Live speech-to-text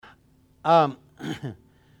Ah,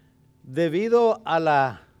 debido a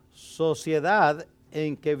la sociedad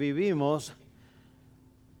en que vivimos,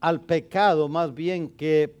 al pecado más bien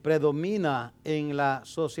que predomina en la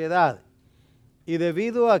sociedad, y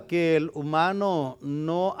debido a que el humano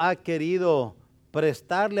no ha querido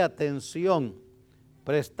prestarle atención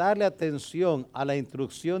a la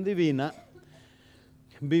instrucción divina,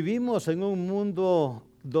 vivimos en un mundo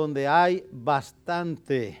donde hay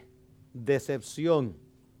bastante decepción,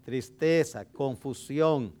 tristeza,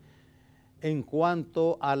 confusión en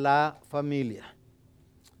cuanto a la familia.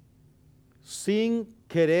 Sin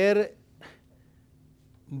querer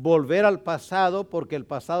volver al pasado, porque el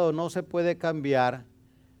pasado no se puede cambiar,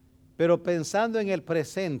 pero pensando en el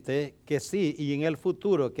presente, que sí, y en el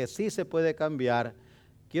futuro, que sí se puede cambiar,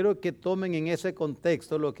 quiero que tomen en ese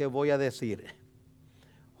contexto lo que voy a decir.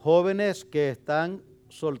 Jóvenes que están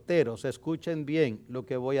solteros, escuchen bien lo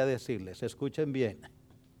que voy a decirles, escuchen bien.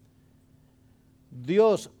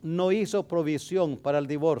 Dios no hizo provisión para el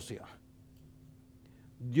divorcio.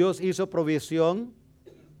 Dios hizo provisión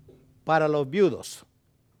para los viudos,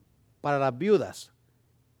 para las viudas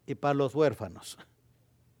y para los huérfanos.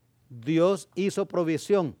 Dios hizo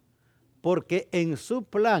provisión porque en su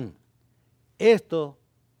plan esto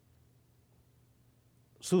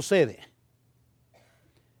sucede.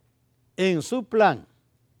 En su plan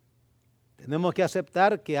tenemos que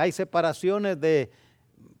aceptar que hay separaciones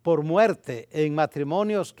por muerte en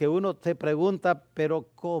matrimonios que uno se pregunta, pero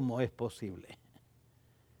 ¿cómo es posible?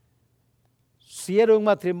 Si era un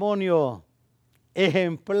matrimonio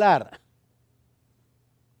ejemplar,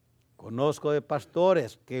 conozco de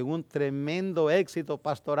pastores que un tremendo éxito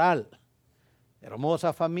pastoral,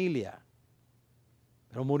 hermosa familia,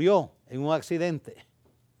 pero murió en un accidente.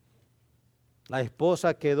 La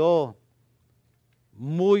esposa quedó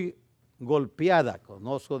muy golpeada.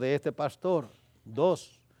 Conozco de este pastor,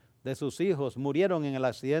 2 de sus hijos murieron en el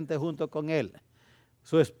accidente junto con él.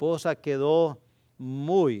 Su esposa quedó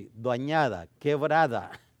muy dañada,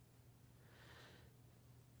 quebrada.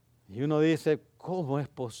 Y uno dice, ¿cómo es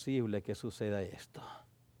posible que suceda esto?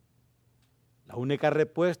 La única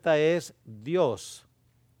respuesta es Dios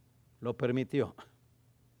lo permitió.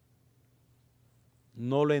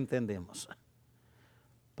 No lo entendemos.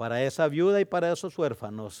 Para esa viuda y para esos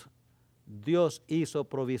huérfanos, Dios hizo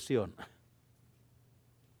provisión.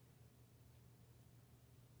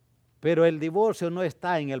 Pero el divorcio no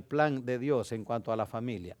está en el plan de Dios en cuanto a la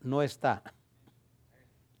familia. No está.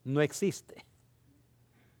 No existe.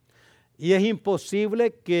 Y es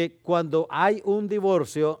imposible que cuando hay un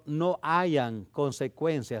divorcio no hayan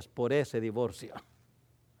consecuencias por ese divorcio.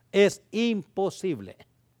 Es imposible.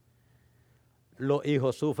 Los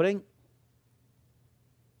hijos sufren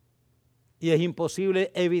y es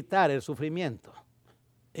imposible evitar el sufrimiento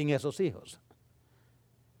en esos hijos.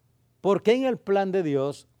 Porque en el plan de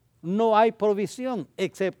Dios no hay provisión,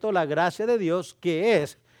 excepto la gracia de Dios, que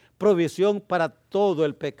es provisión para todo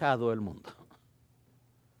el pecado del mundo.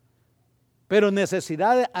 Pero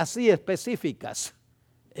necesidades así específicas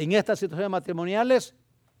en estas situaciones matrimoniales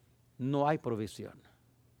no hay provisión.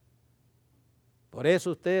 Por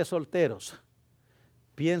eso ustedes solteros,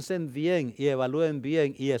 piensen bien y evalúen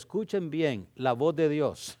bien y escuchen bien la voz de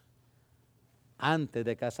Dios antes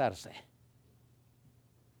de casarse.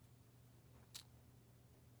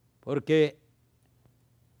 Porque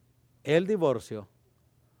el divorcio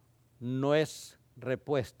no es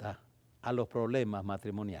respuesta a los problemas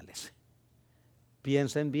matrimoniales.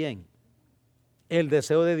 Piensen bien. El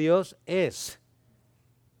deseo de Dios es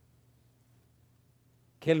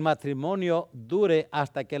que el matrimonio dure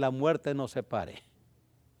hasta que la muerte nos separe.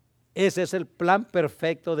 Ese es el plan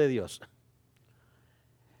perfecto de Dios.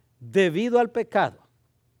 Debido al pecado,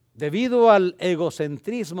 debido al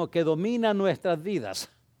egocentrismo que domina nuestras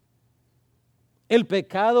vidas, el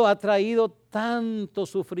pecado ha traído tanto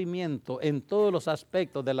sufrimiento en todos los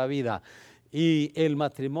aspectos de la vida y el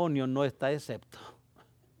matrimonio no está excepto.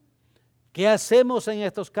 ¿Qué hacemos en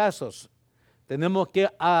estos casos? Tenemos que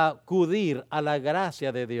acudir a la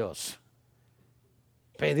gracia de Dios,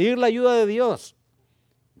 pedir la ayuda de Dios.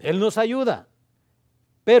 Él nos ayuda,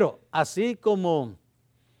 pero así como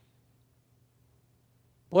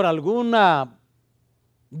por alguna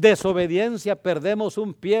desobediencia perdemos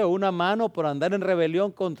un pie o una mano por andar en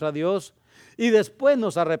rebelión contra Dios y después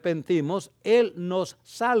nos arrepentimos, Él nos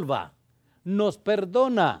salva, nos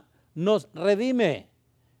perdona, nos redime,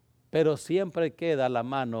 pero siempre queda la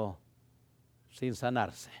mano sin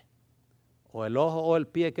sanarse. O el ojo o el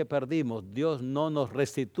pie que perdimos, Dios no nos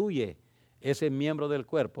restituye ese miembro del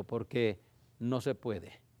cuerpo porque no se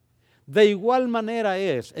puede. De igual manera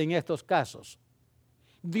es en estos casos.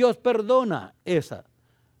 Dios perdona esa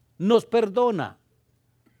nos perdona,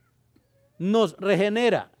 nos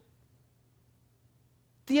regenera,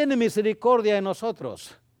 tiene misericordia de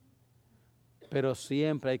nosotros, pero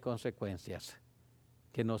siempre hay consecuencias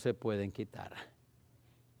que no se pueden quitar.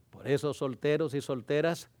 Por eso, solteros y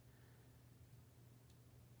solteras,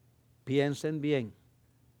 piensen bien,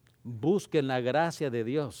 busquen la gracia de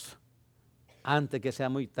Dios antes que sea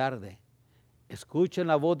muy tarde. Escuchen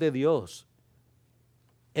la voz de Dios,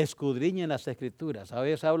 escudriñen las Escrituras. A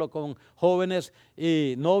veces hablo con jóvenes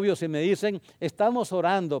y novios y me dicen, estamos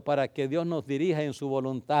orando para que Dios nos dirija en su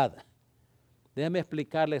voluntad. Déjenme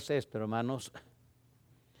explicarles esto, hermanos.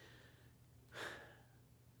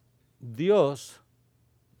 Dios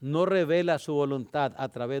no revela su voluntad a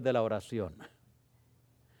través de la oración.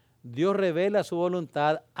 Dios revela su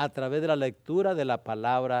voluntad a través de la lectura de la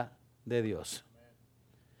palabra de Dios.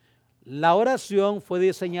 La oración fue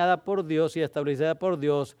diseñada por Dios y establecida por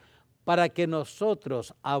Dios para que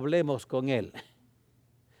nosotros hablemos con Él.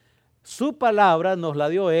 Su palabra nos la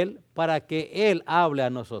dio Él para que Él hable a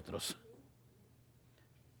nosotros.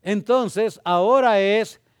 Entonces, ahora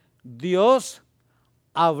es Dios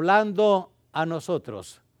hablando a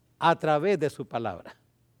nosotros a través de su palabra.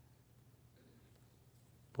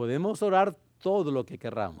 Podemos orar todo lo que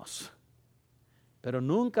querramos, pero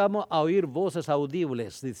nunca vamos a oír voces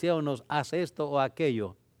audibles diciéndonos, haz esto o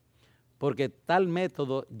aquello, porque tal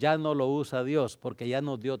método ya no lo usa Dios, porque ya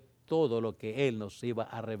nos dio todo lo que Él nos iba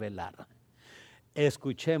a revelar.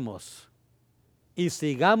 Escuchemos y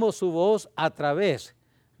sigamos su voz a través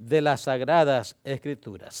de las Sagradas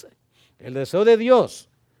Escrituras. El deseo de Dios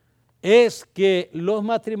es que los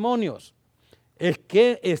matrimonios, es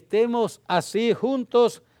que estemos así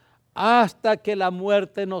juntos hasta que la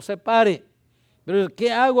muerte nos separe. Pero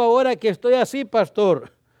 ¿qué hago ahora que estoy así,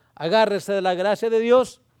 pastor? Agárrese de la gracia de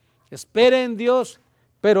Dios, espere en Dios,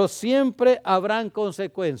 pero siempre habrán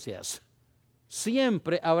consecuencias.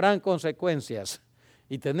 Siempre habrán consecuencias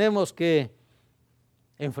y tenemos que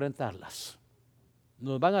enfrentarlas.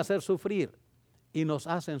 Nos van a hacer sufrir y nos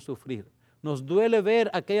hacen sufrir. Nos duele ver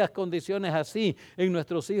aquellas condiciones así en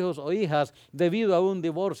nuestros hijos o hijas debido a un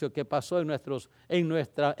divorcio que pasó en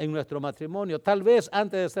nuestro matrimonio, tal vez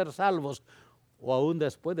antes de ser salvos o aún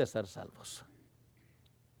después de ser salvos.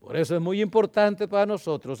 Por eso es muy importante para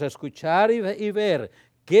nosotros escuchar y ver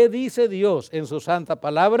qué dice Dios en su santa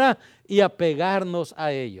palabra y apegarnos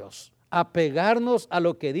a ellos, apegarnos a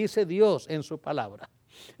lo que dice Dios en su palabra.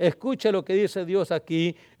 Escuche lo que dice Dios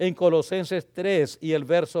aquí en Colosenses 3 y el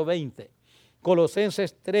verso 20.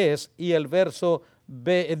 Colosenses 3 y el verso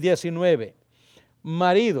 19.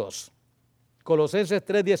 Maridos, Colosenses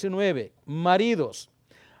 3, 19. Maridos,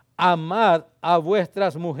 amad a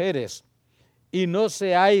vuestras mujeres y no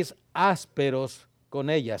seáis ásperos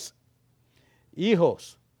con ellas.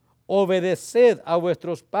 Hijos, obedeced a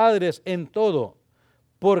vuestros padres en todo,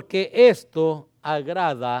 porque esto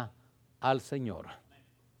agrada al Señor.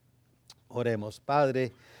 Oremos.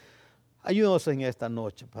 Padre, ayúdanos en esta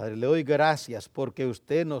noche, Padre. Le doy gracias porque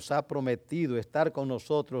usted nos ha prometido estar con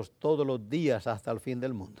nosotros todos los días hasta el fin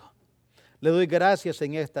del mundo. Le doy gracias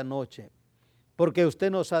en esta noche porque usted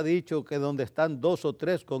nos ha dicho que donde están 2 o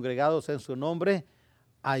 3 congregados en su nombre,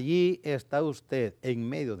 allí está usted en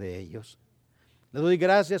medio de ellos. Le doy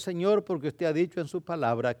gracias, Señor, porque usted ha dicho en su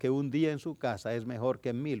palabra que un día en su casa es mejor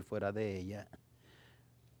que 1000 fuera de ella.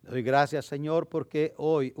 Le doy gracias, Señor, porque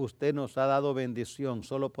hoy usted nos ha dado bendición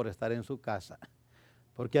solo por estar en su casa.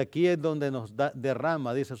 Porque aquí es donde nos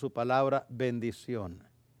derrama, dice su palabra, bendición.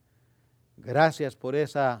 Gracias por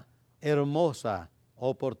esa hermosa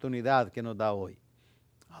oportunidad que nos da hoy.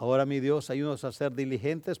 Ahora, mi Dios, ayúdanos a ser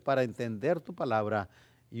diligentes para entender tu palabra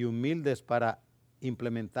y humildes para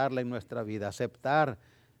implementarla en nuestra vida, aceptar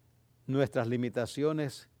nuestras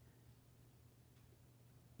limitaciones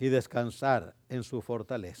y descansar en su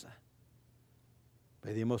fortaleza.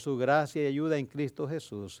 Pedimos su gracia y ayuda en Cristo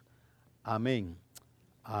Jesús. Amén.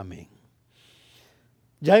 Amén.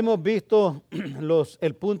 Ya hemos visto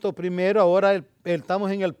el punto primero, ahora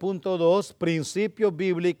estamos en el punto 2, principios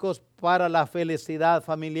bíblicos para la felicidad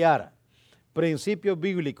familiar. Principios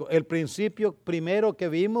bíblicos. El principio primero que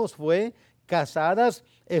vimos fue: casadas,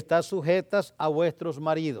 estad sujetas a vuestros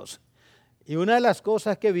maridos. Y una de las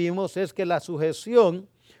cosas que vimos es que la sujeción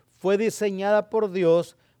fue diseñada por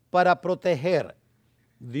Dios para proteger.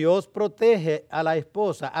 Dios protege a la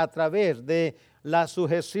esposa a través de la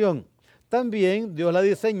sujeción. También Dios la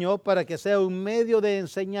diseñó para que sea un medio de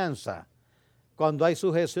enseñanza. Cuando hay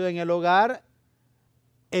sujeción en el hogar,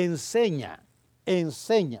 enseña.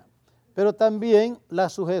 Pero también la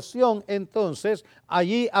sujeción, entonces,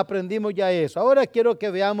 allí aprendimos ya eso. Ahora quiero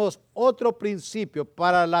que veamos otro principio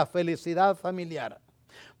para la felicidad familiar.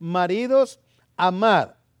 Maridos,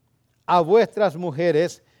 amad a vuestras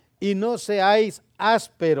mujeres y no seáis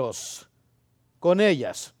ásperos con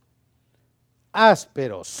ellas.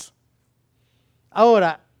 Ásperos.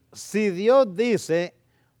 Ahora, si Dios dice,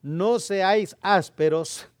 no seáis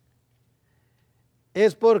ásperos,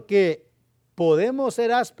 ¿es porque podemos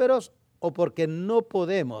ser ásperos o porque no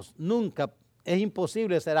podemos? Nunca, es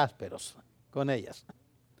imposible ser ásperos con ellas.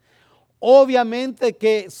 Obviamente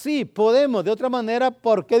que sí, podemos. De otra manera,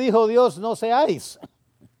 ¿por qué dijo Dios no seáis?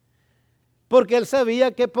 Porque Él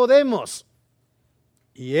sabía que podemos.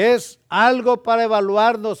 Y es algo para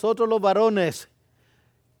evaluar nosotros los varones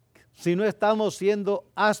si no estamos siendo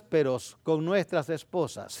ásperos con nuestras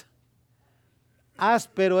esposas.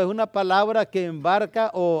 Áspero es una palabra que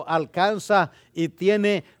embarca o alcanza y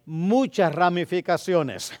tiene muchas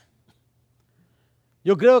ramificaciones.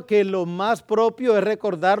 Yo creo que lo más propio es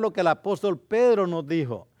recordar lo que el apóstol Pedro nos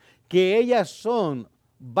dijo, que ellas son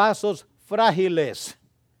vasos frágiles.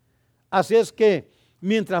 Así es que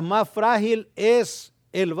mientras más frágil es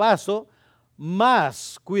el vaso,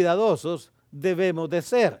 más cuidadosos debemos de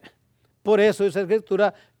ser. Por eso dice la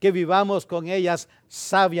Escritura que vivamos con ellas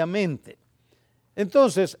sabiamente.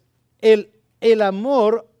 Entonces, el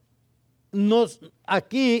amor nos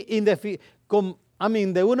aquí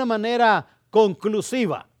de una manera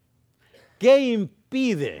conclusiva. ¿Qué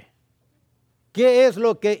impide? ¿Qué es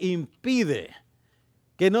lo que impide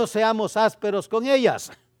que no seamos ásperos con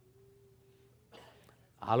ellas?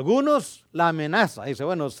 Algunos la amenazan. Dice,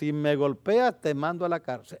 bueno, si me golpeas te mando a la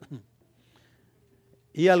cárcel.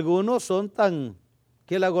 Y algunos son tan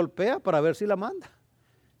que la golpea para ver si la manda.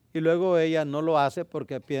 Y luego ella no lo hace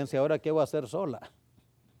porque piensa, ahora qué voy a hacer sola.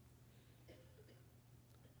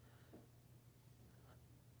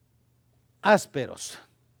 Ásperos.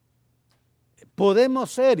 Podemos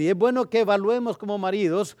ser, y es bueno que evaluemos como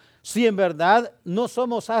maridos, si en verdad no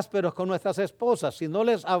somos ásperos con nuestras esposas, si no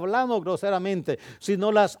les hablamos groseramente, si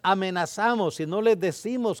no las amenazamos, si no les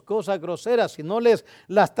decimos cosas groseras, si no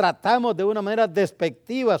las tratamos de una manera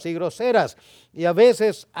despectivas y groseras. Y a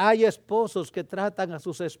veces hay esposos que tratan a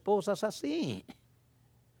sus esposas así.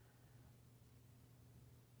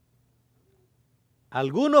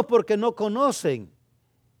 Algunos porque no conocen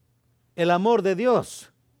el amor de Dios.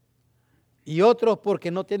 Y otros porque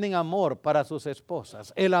no tienen amor para sus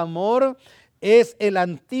esposas. El amor es el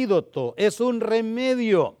antídoto, es un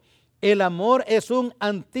remedio. El amor es un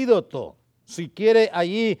antídoto. Si quiere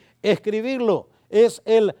allí escribirlo, es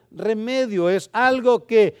el remedio, es algo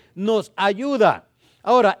que nos ayuda.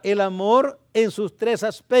 Ahora, el amor en sus tres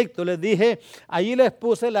aspectos. Les dije, allí les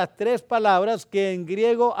puse las tres palabras que en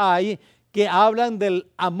griego hay que hablan del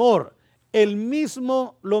amor.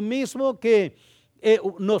 Lo mismo que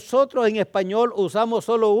nosotros en español usamos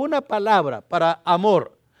solo una palabra para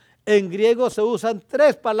amor. En griego se usan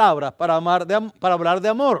tres palabras para hablar de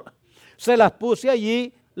amor. Se las puse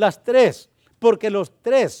allí las tres, porque los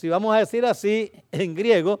tres, si vamos a decir así en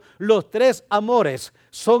griego, los tres amores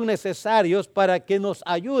son necesarios para que nos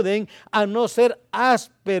ayuden a no ser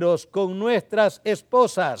ásperos con nuestras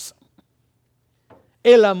esposas.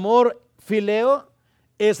 El amor fileo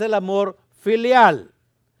es el amor filial.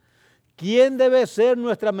 ¿Quién debe ser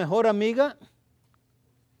nuestra mejor amiga?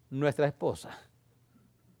 Nuestra esposa.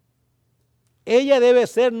 Ella debe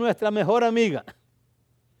ser nuestra mejor amiga.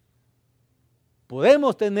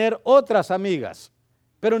 Podemos tener otras amigas,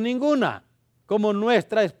 pero ninguna como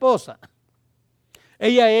nuestra esposa.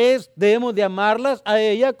 Debemos de amarlas a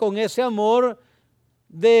ella con ese amor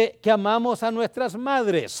que amamos a nuestras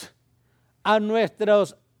madres, a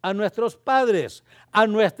nuestros padres, a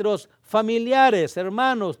nuestros familiares,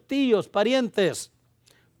 hermanos, tíos, parientes,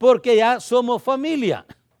 porque ya somos familia.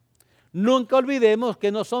 Nunca olvidemos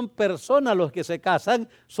que no son personas los que se casan,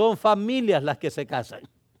 son familias las que se casan.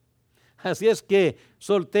 Así es que,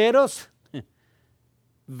 solteros,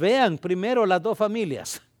 vean primero las dos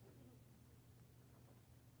familias.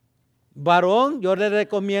 Varón, yo le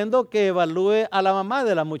recomiendo que evalúe a la mamá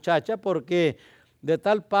de la muchacha porque de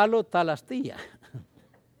tal palo, tal astilla.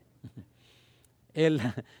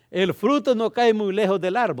 El fruto no cae muy lejos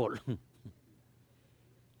del árbol.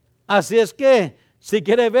 Así es que, si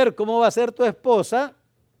quieres ver cómo va a ser tu esposa,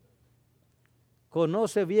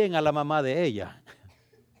 conoce bien a la mamá de ella.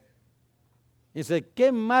 Dice,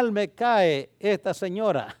 qué mal me cae esta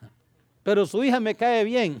señora, pero su hija me cae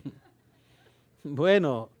bien.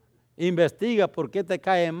 Bueno, investiga por qué te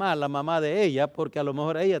cae mal la mamá de ella, porque a lo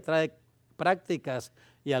mejor ella trae prácticas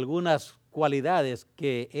y algunas cualidades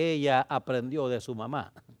que ella aprendió de su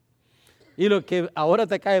mamá. Y lo que ahora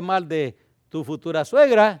te cae mal de tu futura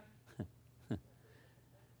suegra,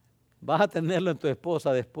 vas a tenerlo en tu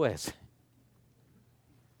esposa después.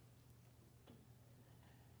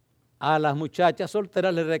 A las muchachas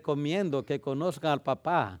solteras les recomiendo que conozcan al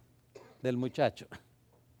papá del muchacho.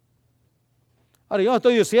 Ahora, yo no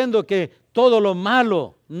estoy diciendo que todo lo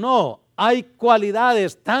malo, no. Hay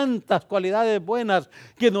cualidades, tantas cualidades buenas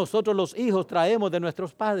que nosotros los hijos traemos de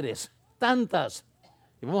nuestros padres. Tantas.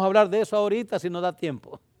 Y vamos a hablar de eso ahorita si nos da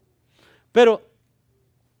tiempo. Pero,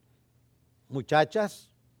 muchachas,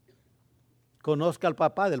 conozca al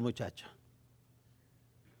papá del muchacho.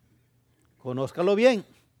 Conózcalo bien.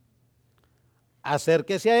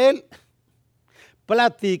 Acérquese a él.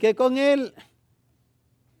 Platique con él.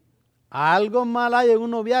 Algo mal hay en un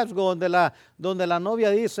noviazgo donde la novia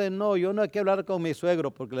dice, no, yo no hay que hablar con mi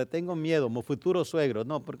suegro porque le tengo miedo, mi futuro suegro,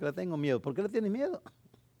 no, porque le tengo miedo. ¿Por qué le tienes miedo?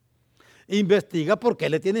 Investiga por qué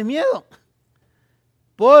le tienes miedo.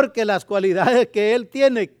 Porque las cualidades que él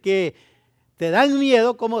tiene que te dan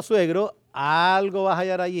miedo como suegro, algo vas a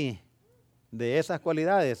hallar allí de esas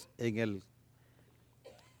cualidades en el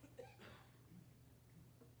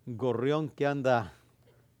gorrión que anda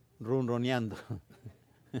ronroneando.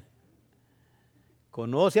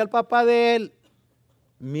 Conoce al papá de él,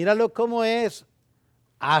 míralo cómo es,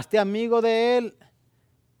 hazte amigo de él,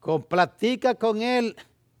 platica con él.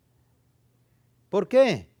 ¿Por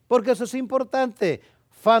qué? Porque eso es importante.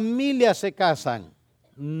 Familias se casan,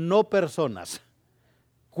 no personas.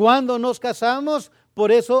 Cuando nos casamos,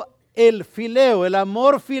 por eso el fileo, el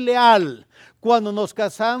amor filial. Cuando nos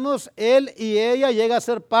casamos, él y ella llega a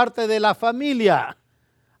ser parte de la familia.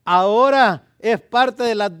 Ahora es parte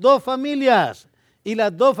de las dos familias. Y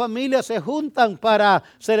las dos familias se juntan para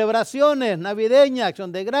celebraciones navideñas,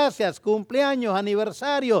 acción de gracias, cumpleaños,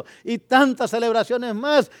 aniversario y tantas celebraciones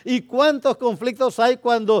más. ¿Y cuántos conflictos hay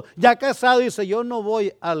cuando ya casado dice, yo no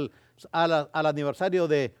voy al aniversario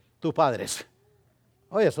de tus padres?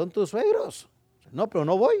 Oye, son tus suegros. No, pero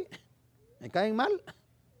no voy. Me caen mal.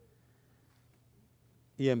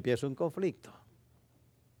 Y empieza un conflicto.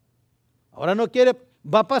 Ahora no quiere,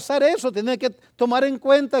 va a pasar eso. Tiene que tomar en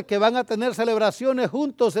cuenta que van a tener celebraciones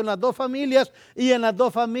juntos en las dos familias y en las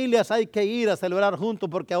dos familias hay que ir a celebrar juntos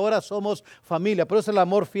porque ahora somos familia. Por eso es el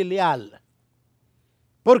amor filial.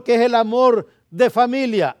 Porque es el amor de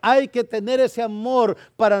familia. Hay que tener ese amor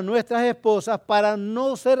para nuestras esposas para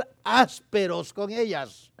no ser ásperos con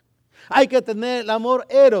ellas. Hay que tener el amor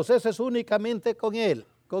eros. Ese es únicamente con él,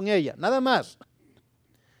 con ella. Nada más.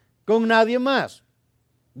 Con nadie más.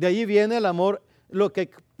 De ahí viene el amor, de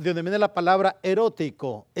donde viene la palabra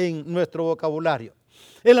erótico en nuestro vocabulario.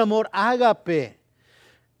 El amor ágape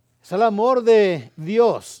es el amor de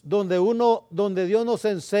Dios, donde Dios nos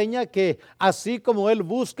enseña que así como Él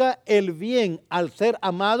busca el bien al ser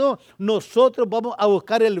amado, nosotros vamos a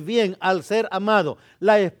buscar el bien al ser amado.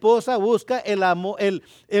 La esposa busca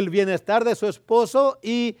el bienestar de su esposo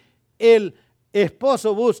y el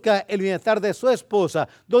esposo busca el bienestar de su esposa,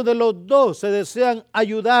 donde los dos se desean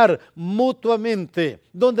ayudar mutuamente,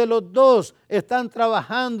 donde los dos están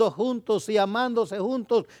trabajando juntos y amándose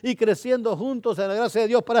juntos y creciendo juntos en la gracia de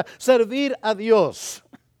Dios para servir a Dios.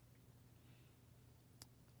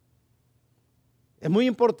 Es muy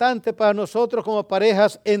importante para nosotros como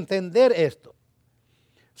parejas entender esto.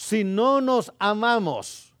 Si no nos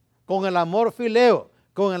amamos con el amor fileo,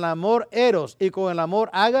 con el amor eros y con el amor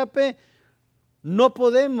ágape, no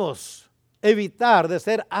podemos evitar de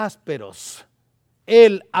ser ásperos.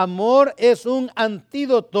 El amor es un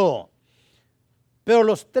antídoto, pero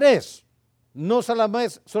los tres, no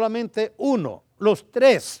solamente uno, los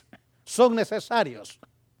tres son necesarios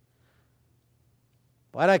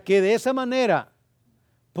para que de esa manera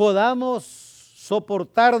podamos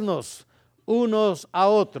soportarnos unos a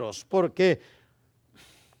otros, porque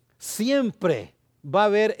siempre va a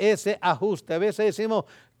haber ese ajuste. A veces decimos,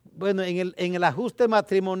 bueno, en el ajuste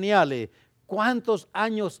matrimonial, ¿cuántos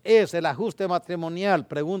años es el ajuste matrimonial?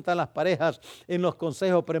 Preguntan las parejas en los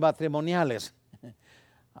consejos prematrimoniales.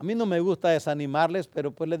 A mí no me gusta desanimarles,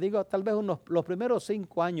 pero pues les digo, tal vez los primeros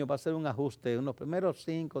 5 años va a ser un ajuste, en los primeros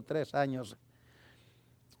 5, 3 años.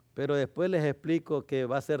 Pero después les explico que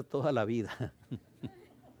va a ser toda la vida.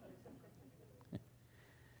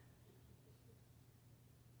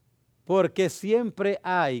 Porque siempre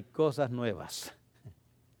hay cosas nuevas.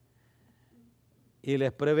 Y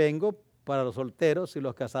les prevengo para los solteros y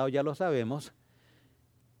los casados ya lo sabemos,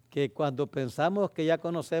 que cuando pensamos que ya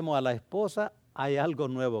conocemos a la esposa, hay algo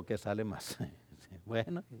nuevo que sale más.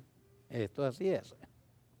 Bueno, esto así es.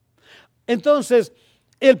 Entonces,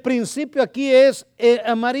 el principio aquí es,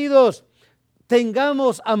 maridos,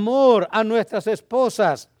 tengamos amor a nuestras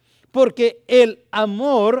esposas, porque el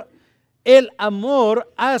amor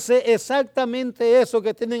hace exactamente eso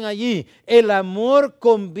que tienen allí. El amor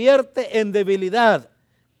convierte en debilidad.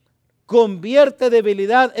 convierte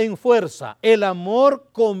debilidad en fuerza. El amor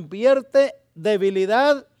convierte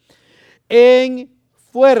debilidad en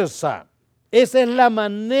fuerza. Esa es la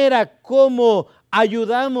manera como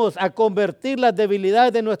ayudamos a convertir las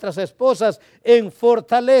debilidades de nuestras esposas en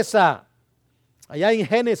fortaleza. Allá en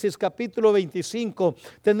Génesis capítulo 25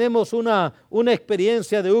 tenemos una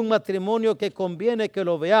experiencia de un matrimonio que conviene que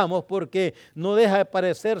lo veamos porque no deja de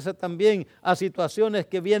parecerse también a situaciones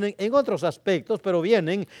que vienen en otros aspectos, pero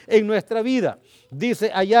vienen en nuestra vida.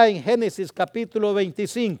 Dice allá en Génesis capítulo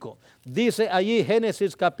 25, dice allí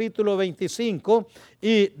Génesis capítulo 25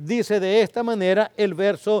 y dice de esta manera el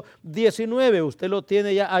verso 19. Usted lo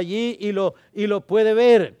tiene ya allí y lo puede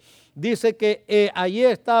ver. Dice que allí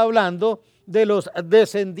está hablando de los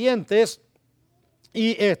descendientes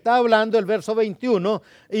y está hablando el verso 21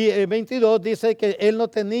 y 22 dice que él no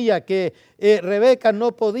tenía, que Rebeca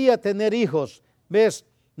no podía tener hijos, ¿ves?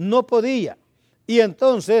 No podía. Y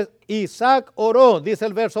entonces Isaac oró, dice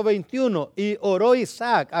el verso 21, y oró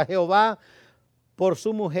Isaac a Jehová por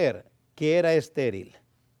su mujer que era estéril.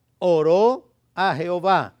 Oró a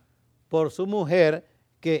Jehová por su mujer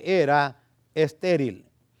que era estéril.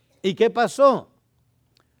 ¿Y qué pasó?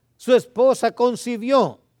 Su esposa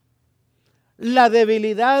concibió. La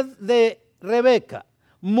debilidad de Rebeca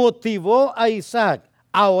motivó a Isaac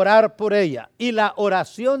a orar por ella. Y la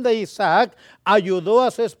oración de Isaac ayudó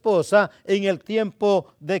a su esposa en el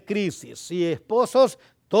tiempo de crisis. Y esposos,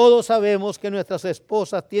 todos sabemos que nuestras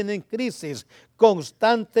esposas tienen crisis,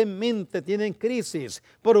 constantemente tienen crisis,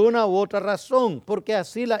 por una u otra razón, porque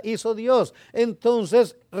así la hizo Dios.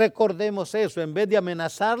 Entonces, recordemos eso, en vez de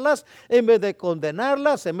amenazarlas, en vez de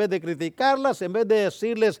condenarlas, en vez de criticarlas, en vez de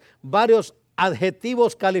decirles varios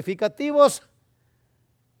adjetivos calificativos,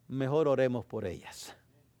 mejor oremos por ellas.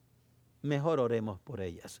 Mejor oremos por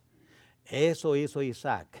ellas. Eso hizo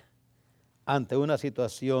Isaac ante una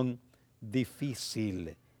situación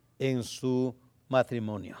difícil en su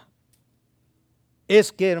matrimonio.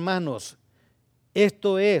 Es que, hermanos,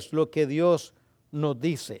 esto es lo que Dios nos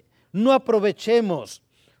dice. No aprovechemos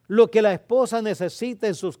lo que la esposa necesita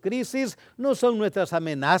en sus crisis. No son nuestras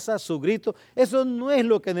amenazas, su grito. Eso no es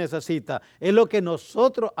lo que necesita. Es lo que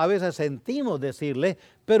nosotros a veces sentimos decirle,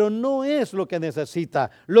 pero no es lo que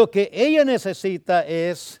necesita. Lo que ella necesita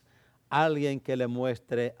es alguien que le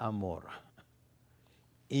muestre amor.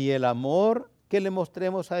 Y el amor que le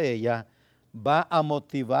mostremos a ella va a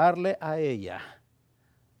motivarle a ella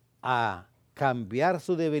a cambiar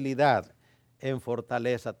su debilidad en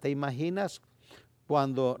fortaleza. ¿Te imaginas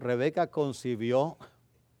cuando Rebeca concibió?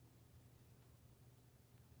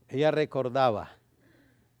 Ella recordaba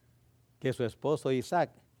que su esposo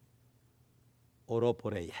Isaac oró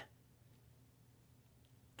por ella.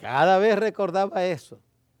 Cada vez recordaba eso.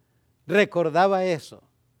 Recordaba eso.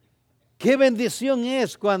 Qué bendición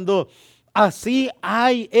es cuando así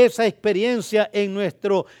hay esa experiencia en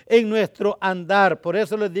nuestro andar. Por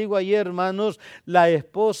eso les digo ayer, hermanos, la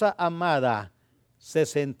esposa amada se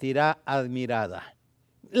sentirá admirada.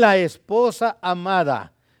 La esposa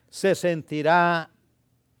amada se sentirá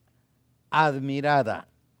admirada.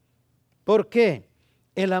 ¿Por qué?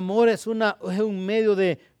 El amor es un medio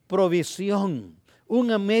de provisión,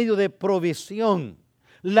 un medio de provisión.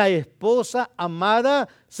 La esposa amada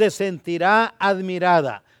se sentirá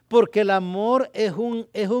admirada, porque el amor es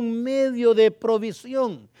un medio de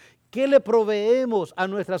provisión. ¿Qué le proveemos a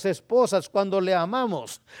nuestras esposas cuando le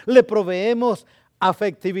amamos? Le proveemos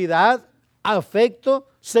afectividad, afecto,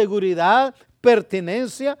 seguridad,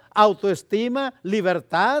 pertenencia, autoestima,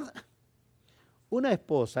 libertad. Una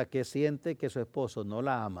esposa que siente que su esposo no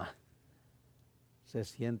la ama, se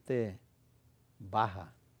siente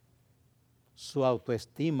baja. Su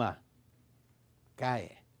autoestima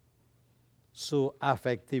cae. Su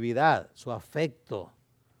afectividad, su afecto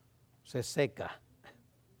se seca,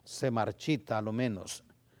 se marchita a lo menos.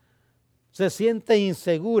 Se siente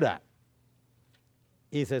insegura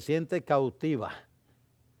y se siente cautiva.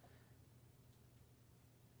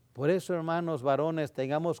 Por eso, hermanos varones,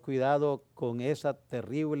 tengamos cuidado con esa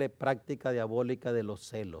terrible práctica diabólica de los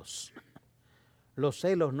celos. Los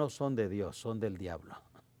celos no son de Dios, son del diablo.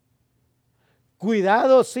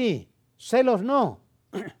 Cuidado sí, celos no.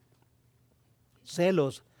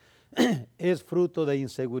 Celos es fruto de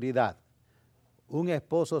inseguridad. Un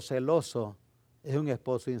esposo celoso es un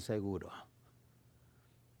esposo inseguro.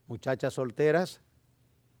 Muchachas solteras,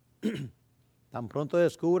 tan pronto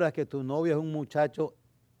descubras que tu novio es un muchacho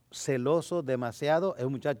celoso demasiado, es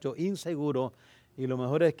un muchacho inseguro, y lo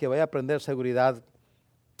mejor es que vaya a aprender seguridad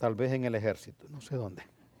tal vez en el ejército, no sé dónde.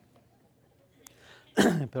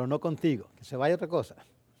 Pero no contigo, que se vaya a otra cosa.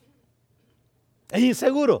 Es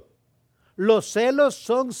inseguro. Los celos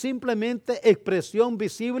son simplemente expresión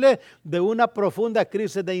visible de una profunda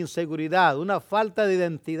crisis de inseguridad, una falta de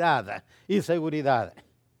identidad y seguridad.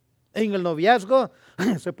 En el noviazgo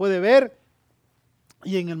se puede ver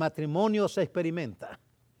y en el matrimonio se experimenta.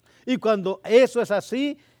 Y cuando eso es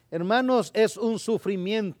así, hermanos, es un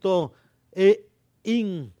sufrimiento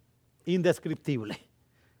indescriptible.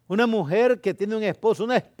 Una mujer que tiene un esposo,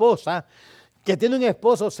 una esposa que tiene un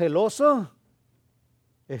esposo celoso,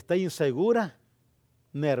 está insegura,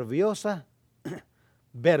 nerviosa,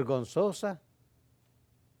 vergonzosa,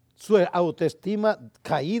 su autoestima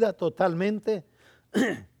caída totalmente.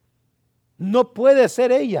 No puede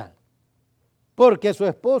ser ella, porque su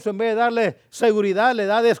esposo, en vez de darle seguridad, le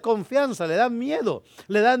da desconfianza, le da miedo,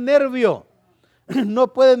 le da nervio.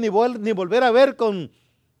 No puede ni volver a ver con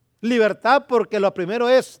libertad, porque lo primero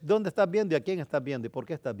es dónde estás viendo y a quién estás viendo y por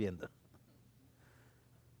qué estás viendo.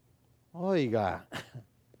 Oiga,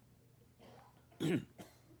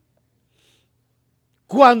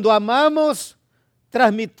 cuando amamos,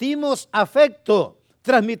 transmitimos afecto,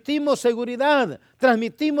 transmitimos seguridad,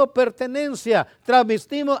 transmitimos pertenencia,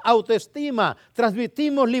 transmitimos autoestima,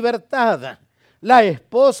 transmitimos libertad. La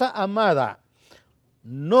esposa amada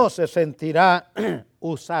no se sentirá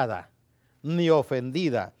usada, ni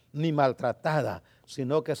ofendida, ni maltratada,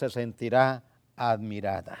 sino que se sentirá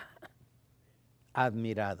admirada.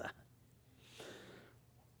 Admirada.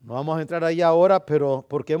 No vamos a entrar ahí ahora, pero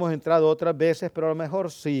porque hemos entrado otras veces, pero a lo mejor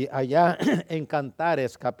sí, allá en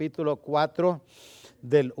Cantares, capítulo 4,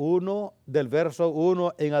 del verso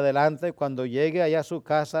 1 en adelante, cuando llegue allá a su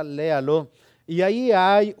casa, léalo. Y ahí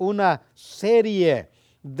hay una serie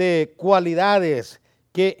de cualidades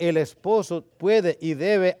que el esposo puede y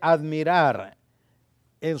debe admirar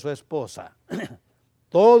en su esposa.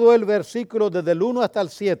 Todo el versículo desde el 1 hasta el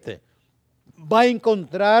 7 va a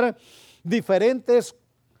encontrar diferentes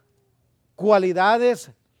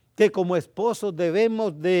cualidades que como esposos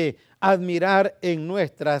debemos de admirar en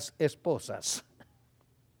nuestras esposas.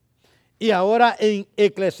 Y ahora en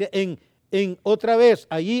otra vez,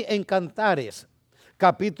 allí en Cantares,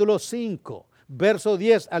 capítulo 5, verso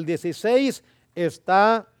 10 al 16,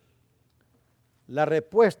 está la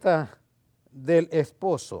respuesta del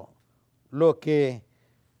esposo, lo que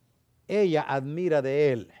ella admira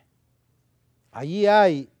de él. Allí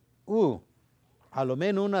hay a lo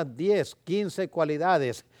menos unas 10, 15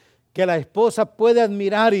 cualidades que la esposa puede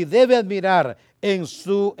admirar y debe admirar en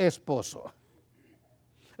su esposo.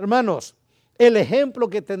 Hermanos, el ejemplo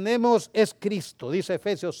que tenemos es Cristo, dice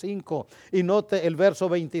Efesios 5, y note el verso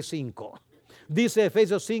 25. Dice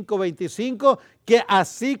Efesios 5, 25, que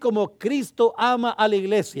así como Cristo ama a la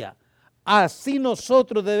iglesia, así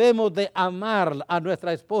nosotros debemos de amar a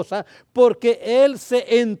nuestra esposa, porque Él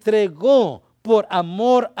se entregó por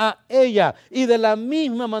amor a ella. Y de la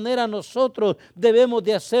misma manera nosotros debemos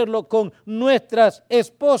de hacerlo con nuestras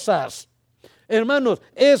esposas. Hermanos,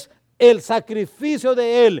 es el sacrificio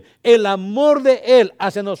de Él, el amor de Él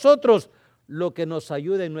hacia nosotros, lo que nos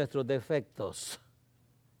ayuda en nuestros defectos.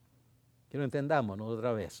 Que lo entendamos, ¿no?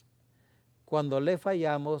 Otra vez. Cuando le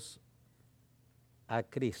fallamos a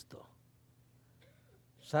Cristo,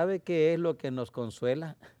 ¿sabe qué es lo que nos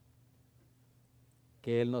consuela?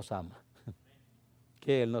 Que Él nos ama.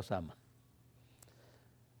 Que Él nos ama.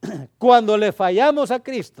 Cuando le fallamos a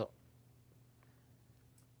Cristo,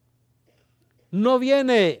 no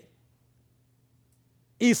viene,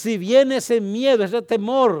 y si viene ese miedo, ese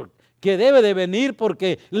temor que debe de venir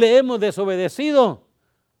porque le hemos desobedecido,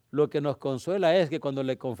 lo que nos consuela es que cuando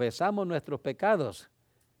le confesamos nuestros pecados,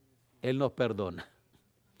 Él nos perdona.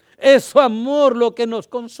 Es su amor lo que nos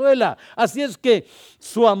consuela. Así es que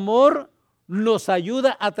su amor nos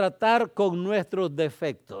ayuda a tratar con nuestros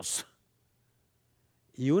defectos.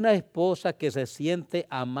 Y una esposa que se siente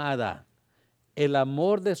amada, el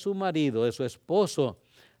amor de su marido, de su esposo,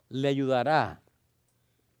 le ayudará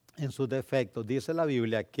en sus defectos. Dice la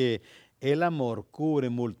Biblia que el amor cubre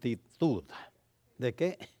multitud. ¿De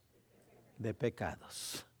qué? De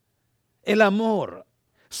pecados. El amor,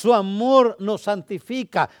 su amor nos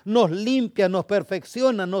santifica, nos limpia, nos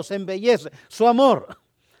perfecciona, nos embellece. Su amor.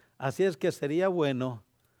 Así es que sería bueno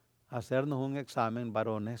hacernos un examen,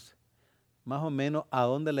 varones, más o menos a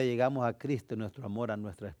dónde le llegamos a Cristo en nuestro amor a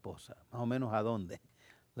nuestra esposa. Más o menos a dónde.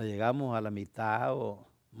 ¿Le llegamos a la mitad o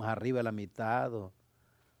más arriba de la mitad? O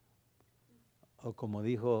como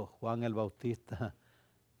dijo Juan el Bautista,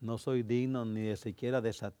 no soy digno ni de siquiera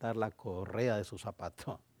desatar la correa de su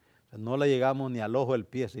zapato. No le llegamos ni al ojo del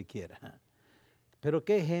pie siquiera. Pero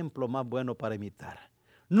qué ejemplo más bueno para imitar.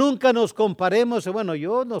 Nunca nos comparemos, bueno,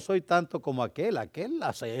 yo no soy tanto como aquel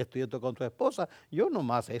hace esto y esto con tu esposa, yo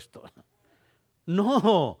nomás esto.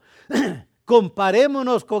 No,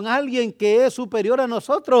 Comparémonos con alguien que es superior a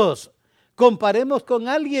nosotros. Comparemos con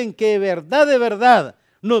alguien que de verdad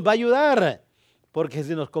nos va a ayudar. Porque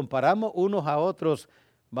si nos comparamos unos a otros,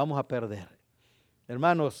 vamos a perder.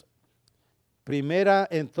 Hermanos, primera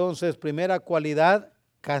cualidad,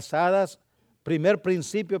 casadas, primer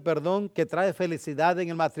principio, que trae felicidad en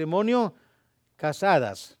el matrimonio,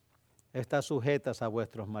 casadas, están sujetas a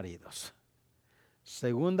vuestros maridos.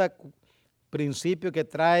 Segunda principio que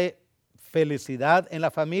trae felicidad en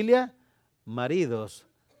la familia, maridos,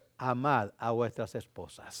 amad a vuestras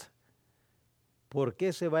esposas. ¿Por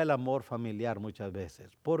qué se va el amor familiar muchas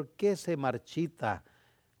veces? ¿Por qué se marchita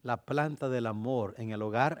la planta del amor en el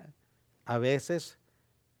hogar? A veces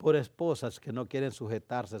por esposas que no quieren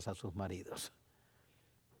sujetarse a sus maridos.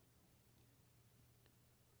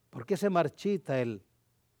 ¿Por qué se marchita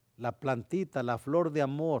la plantita, la flor de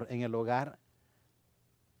amor en el hogar?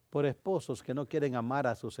 Por esposos que no quieren amar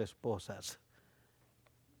a sus esposas,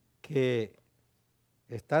 que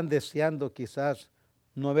están deseando quizás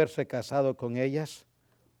no haberse casado con ellas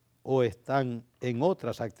o están en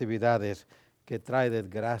otras actividades que trae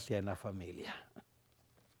desgracia en la familia.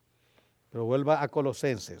 Pero vuelva a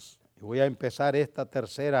Colosenses. Voy a empezar esta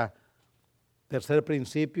tercer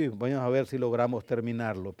principio y vamos a ver si logramos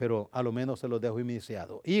terminarlo, pero a lo menos se lo dejo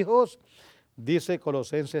iniciado. Hijos, dice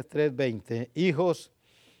Colosenses 3:20, hijos,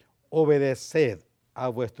 obedeced a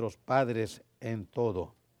vuestros padres en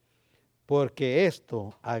todo, porque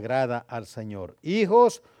esto agrada al Señor.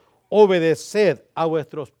 Hijos, obedeced a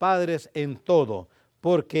vuestros padres en todo,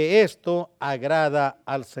 porque esto agrada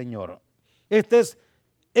al Señor. Este es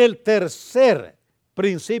el tercer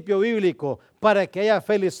principio bíblico para que haya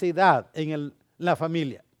felicidad en la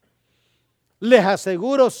familia. Les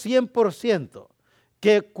aseguro 100%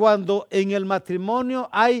 que cuando en el matrimonio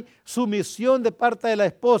hay sumisión de parte de la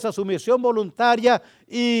esposa, sumisión voluntaria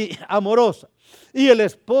y amorosa, y el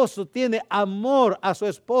esposo tiene amor a su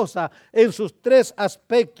esposa en sus tres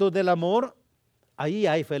aspectos del amor, ahí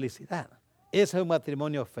hay felicidad. Ese es un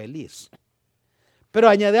matrimonio feliz. Pero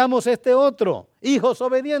añadamos este otro, hijos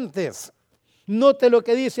obedientes. Note lo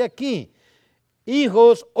que dice aquí.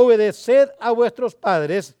 Hijos, obedeced a vuestros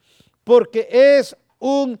padres, porque es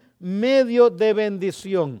un medio de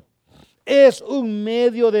bendición. Es un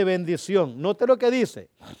medio de bendición. Note lo que dice.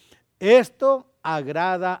 Esto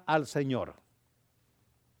agrada al Señor.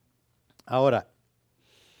 Ahora,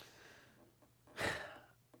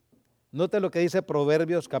 note lo que dice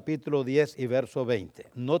Proverbios capítulo 10 y verso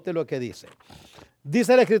 20. Note lo que dice.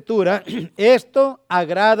 Dice la Escritura, esto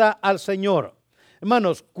agrada al Señor.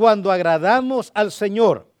 Hermanos, cuando agradamos al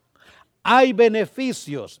Señor, hay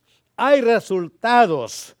beneficios, hay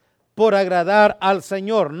resultados por agradar al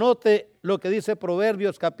Señor. Note lo que dice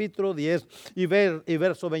Proverbios capítulo 10 y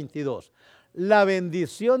verso 22. La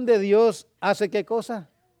bendición de Dios hace ¿qué cosa?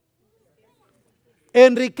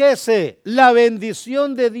 Enriquece. La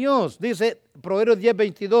bendición de Dios, dice Proverbios 10,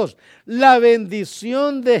 22. La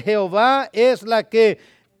bendición de Jehová es la que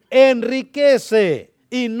enriquece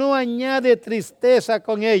y no añade tristeza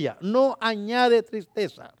con ella. No añade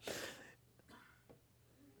tristeza.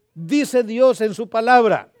 Dice Dios en su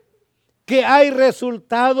palabra que hay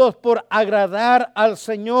resultados por agradar al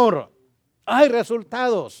Señor. Hay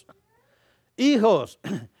resultados. Hijos,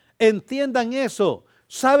 entiendan eso.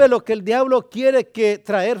 ¿Sabe lo que el diablo quiere que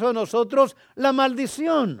traerse a nosotros? La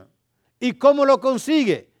maldición. ¿Y cómo lo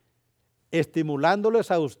consigue?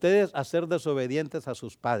 Estimulándoles a ustedes a ser desobedientes a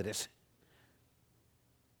sus padres.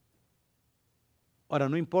 Ahora,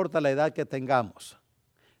 no importa la edad que tengamos.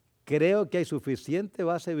 Creo que hay suficiente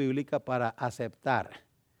base bíblica para aceptar,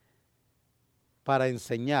 para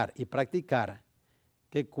enseñar y practicar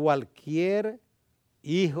que cualquier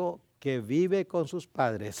hijo que vive con sus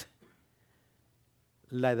padres,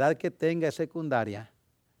 la edad que tenga es secundaria,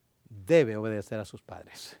 debe obedecer a sus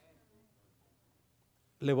padres.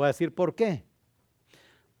 Le voy a decir por qué.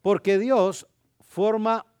 Porque Dios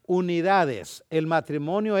forma unidades. El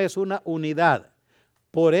matrimonio es una unidad.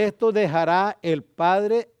 Por esto dejará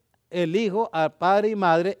el hijo al padre y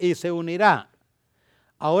madre y se unirá.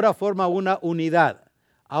 Ahora forma una unidad.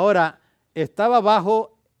 Ahora estaba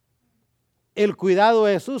bajo el cuidado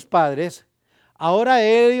de sus padres. Ahora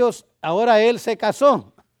él se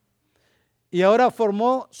casó y ahora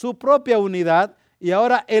formó su propia unidad y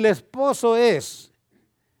ahora el esposo es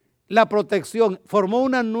la protección. Formó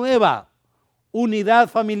una nueva unidad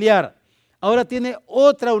familiar. Ahora tiene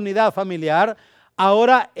otra unidad familiar.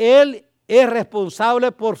 Ahora él es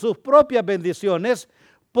responsable por sus propias bendiciones,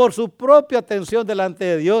 por su propia atención delante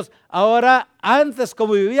de Dios. Ahora, antes,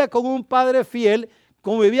 como vivía con un padre fiel,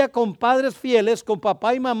 como vivía con padres fieles, con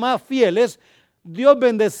papá y mamá fieles, Dios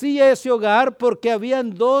bendecía ese hogar porque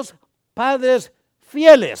habían dos padres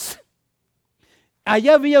fieles.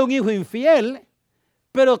 Allá había un hijo infiel,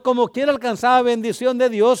 pero como quiera alcanzaba bendición de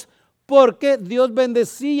Dios porque Dios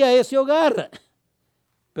bendecía ese hogar.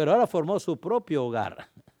 Pero ahora formó su propio hogar.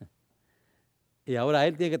 Y ahora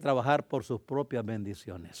él tiene que trabajar por sus propias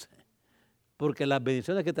bendiciones. Porque las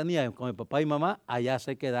bendiciones que tenía con el papá y mamá, allá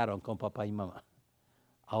se quedaron con papá y mamá.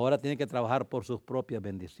 Ahora tiene que trabajar por sus propias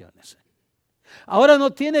bendiciones. Ahora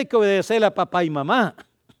no tiene que obedecerle a papá y mamá.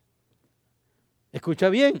 Escucha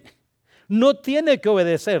bien. No tiene que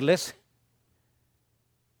obedecerles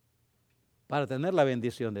para tener la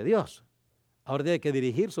bendición de Dios. Ahora tiene que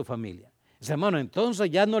dirigir su familia. Dice, hermano, entonces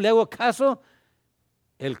ya no le hago caso.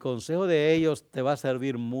 El consejo de ellos te va a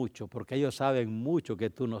servir mucho porque ellos saben mucho que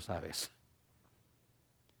tú no sabes.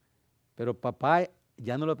 Pero papá,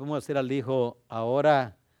 ya no le podemos decir al hijo,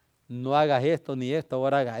 ahora no hagas esto ni esto,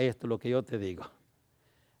 ahora haga esto, lo que yo te digo.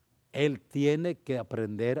 Él tiene que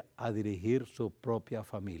aprender a dirigir su propia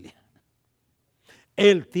familia.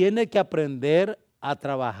 Él tiene que aprender a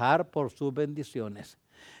trabajar por sus bendiciones.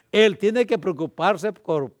 Él tiene que preocuparse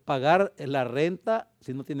por pagar la renta,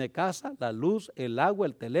 si no tiene casa, la luz, el agua,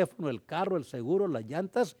 el teléfono, el carro, el seguro, las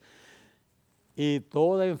llantas y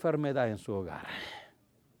toda enfermedad en su hogar.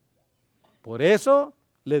 Por eso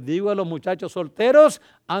les digo a los muchachos solteros,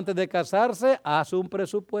 antes de casarse, haz un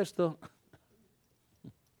presupuesto.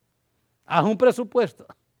 Haz un presupuesto.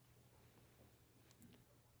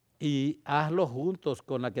 Y hazlo juntos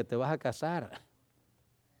con la que te vas a casar.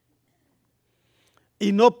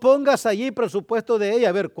 Y no pongas allí presupuesto de ella,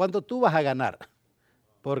 a ver cuánto tú vas a ganar.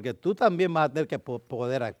 Porque tú también vas a tener que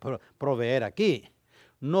poder proveer aquí.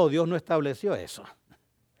 No, Dios no estableció eso.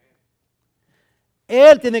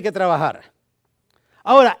 Él tiene que trabajar.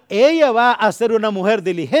 Ahora, ella va a ser una mujer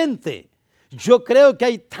diligente. Yo creo que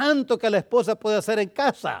hay tanto que la esposa puede hacer en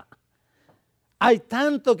casa. Hay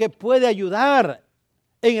tanto que puede ayudar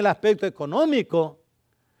en el aspecto económico.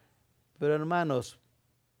 Pero hermanos,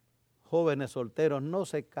 jóvenes solteros, no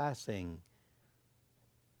se casen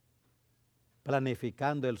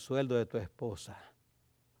planificando el sueldo de tu esposa.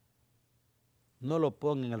 No lo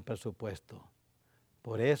pongan en el presupuesto.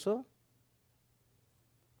 Por eso,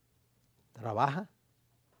 trabaja,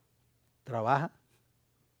 trabaja,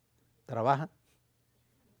 trabaja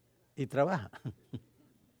y trabaja.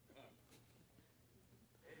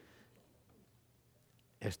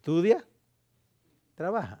 Estudia,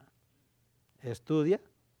 trabaja. Estudia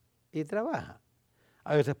y trabaja.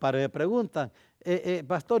 A veces padres me preguntan,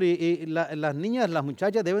 pastor, ¿y las niñas, las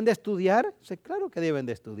muchachas deben de estudiar? Sí, claro que deben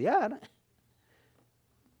de estudiar.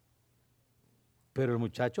 Pero el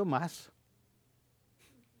muchacho más.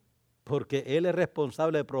 Porque él es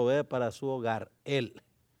responsable de proveer para su hogar. Él.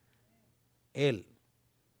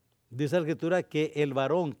 Dice la Escritura que el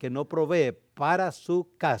varón que no provee para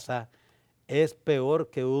su casa es peor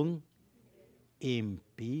que un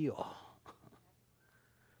impío.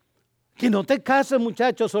 Que no te cases,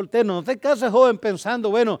 muchacho soltero, no te cases, joven, pensando,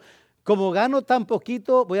 bueno, como gano tan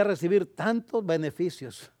poquito, voy a recibir tantos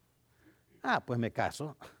beneficios. Pues me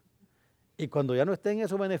caso. Y cuando ya no estén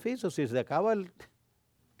esos beneficios, si se acaba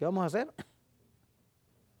 ¿qué vamos a hacer?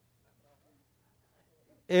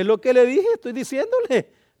 Es lo que le dije, estoy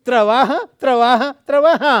diciéndole. Trabaja, trabaja,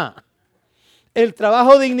 trabaja. El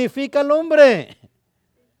trabajo dignifica al hombre.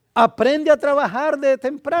 Aprende a trabajar de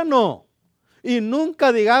temprano. Y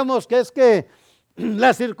nunca digamos que es que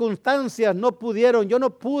las circunstancias no pudieron, yo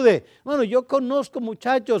no pude. Bueno, yo conozco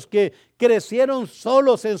muchachos que crecieron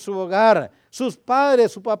solos en su hogar. Sus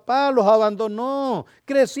padres, su papá los abandonó.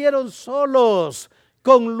 Crecieron solos,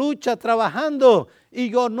 con lucha, trabajando. Y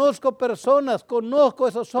conozco personas, conozco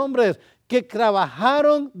esos hombres que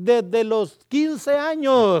trabajaron desde los 15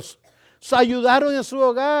 años. Se ayudaron en su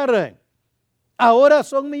hogar. Ahora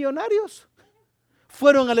son millonarios.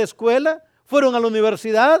 Fueron a la escuela, fueron a la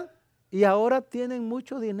universidad y ahora tienen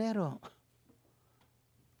mucho dinero.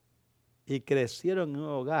 Y crecieron en un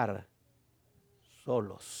hogar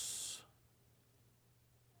solos.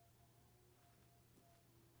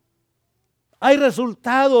 Hay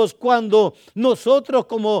resultados cuando nosotros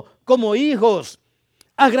como hijos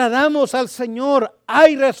agradamos al Señor.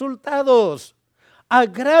 Hay resultados.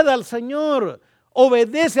 Agrada al Señor.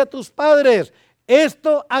 Obedece a tus padres.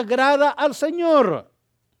 Esto agrada al Señor.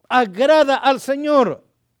 Agrada al Señor.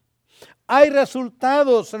 Hay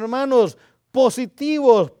resultados, hermanos,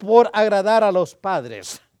 positivos por agradar a los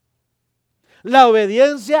padres. La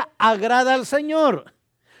obediencia agrada al Señor.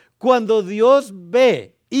 Cuando Dios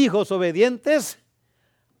ve hijos obedientes,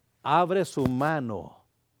 abre su mano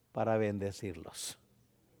para bendecirlos.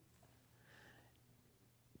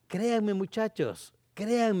 Créanme, muchachos,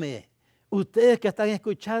 créanme. Ustedes que están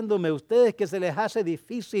escuchándome, ustedes que se les hace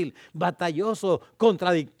difícil, batalloso,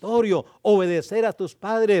 contradictorio, obedecer a tus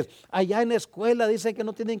padres. Allá en la escuela dicen que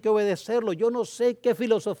no tienen que obedecerlo. Yo no sé qué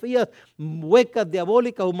filosofías huecas,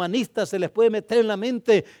 diabólicas, humanistas se les puede meter en la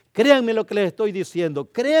mente. Créanme lo que les estoy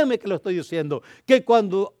diciendo, créanme que lo estoy diciendo, que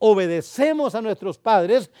cuando obedecemos a nuestros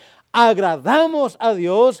padres, agradamos a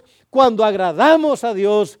Dios. Cuando agradamos a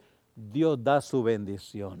Dios, Dios da su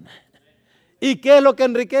bendición. ¿Y qué es lo que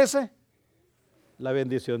enriquece? La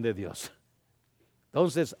bendición de Dios.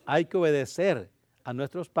 Entonces hay que obedecer a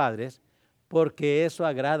nuestros padres porque eso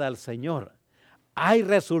agrada al Señor. Hay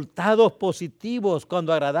resultados positivos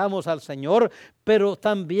cuando agradamos al Señor, pero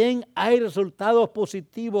también hay resultados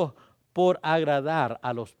positivos por agradar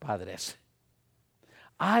a los padres.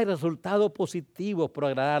 Hay resultados positivos por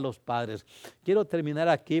agradar a los padres. Quiero terminar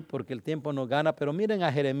aquí porque el tiempo nos gana, pero miren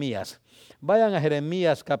a Jeremías. Vayan a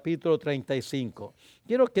Jeremías capítulo 35.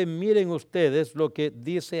 Quiero que miren ustedes lo que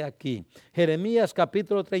dice aquí. Jeremías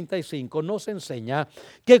capítulo 35 nos enseña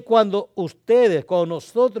que cuando ustedes, cuando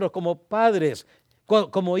nosotros como padres,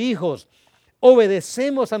 como hijos,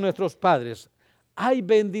 obedecemos a nuestros padres, hay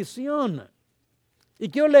bendición. Y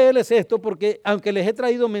quiero leerles esto porque aunque les he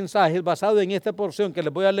traído mensajes basados en esta porción que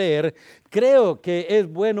les voy a leer, creo que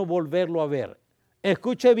es bueno volverlo a ver.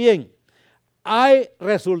 Escuche bien, hay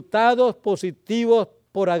resultados positivos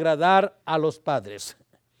por agradar a los padres.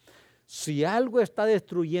 Si algo está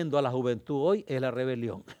destruyendo a la juventud hoy es la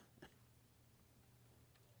rebelión.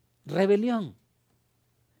 Rebelión.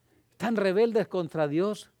 Están rebeldes contra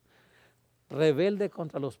Dios, rebeldes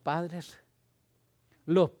contra los padres.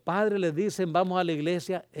 Los padres les dicen vamos a la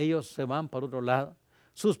iglesia, ellos se van para otro lado.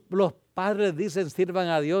 Los padres les dicen sirvan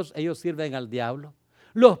a Dios, ellos sirven al diablo.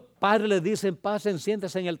 Los padres les dicen pasen,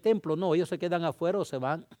 siéntense en el templo. No, ellos se quedan afuera o se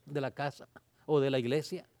van de la casa o de la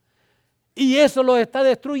iglesia. Y eso los está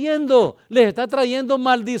destruyendo, les está trayendo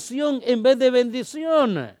maldición en vez de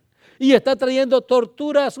bendición. Y está trayendo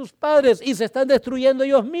tortura a sus padres y se están destruyendo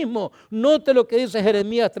ellos mismos. Note lo que dice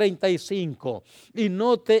Jeremías 35 y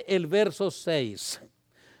note el verso 6.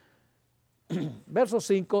 Verso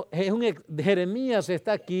 5, Jeremías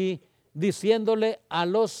está aquí diciéndole a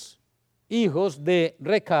los hijos de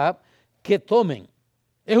Recab que tomen.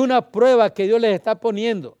 Es una prueba que Dios les está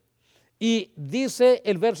poniendo. Y dice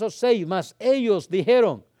el verso 6, mas ellos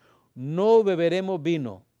dijeron, no beberemos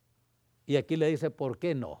vino. Y aquí le dice, ¿por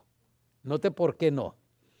qué no? Note por qué no.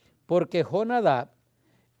 Porque Jonadab,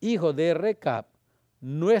 hijo de Recab,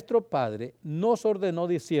 nuestro padre, nos ordenó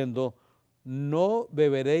diciendo, no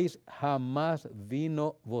beberéis jamás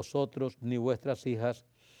vino vosotros ni vuestras hijas,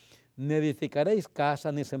 ni edificaréis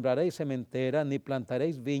casa, ni sembraréis sementera, ni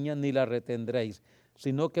plantaréis viña, ni la retendréis,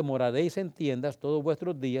 sino que moraréis en tiendas todos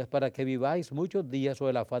vuestros días para que viváis muchos días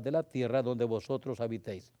sobre la faz de la tierra donde vosotros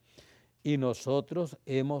habitéis. Y nosotros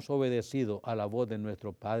hemos obedecido a la voz de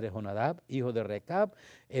nuestro padre Jonadab, hijo de Recab,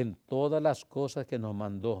 en todas las cosas que nos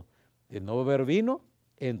mandó, de no beber vino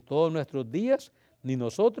en todos nuestros días, ni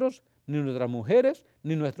nosotros, ni nuestras mujeres,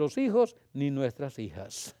 ni nuestros hijos, ni nuestras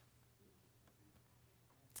hijas.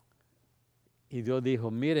 Y Dios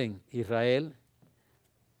dijo, miren, Israel,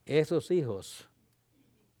 esos hijos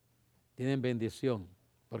tienen bendición.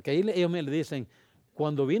 Porque ahí ellos me le dicen,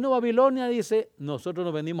 cuando vino Babilonia, dice, nosotros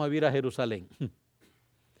nos venimos a vivir a Jerusalén.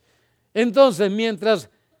 Entonces, mientras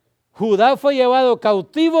Judá fue llevado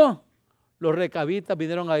cautivo, los recabitas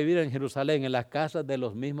vinieron a vivir en Jerusalén, en las casas de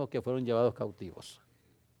los mismos que fueron llevados cautivos.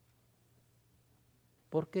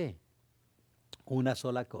 ¿Por qué? Una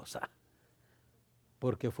sola cosa,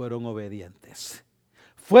 porque fueron obedientes.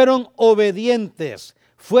 Fueron obedientes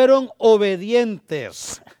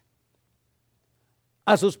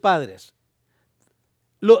a sus padres.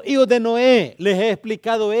 Los hijos de Noé, les he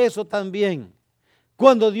explicado eso también.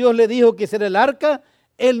 Cuando Dios le dijo que hiciera el arca,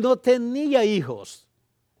 él no tenía hijos.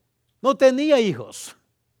 No tenía hijos.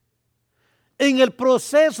 En el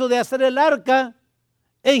proceso de hacer el arca,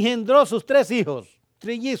 engendró sus 3 hijos,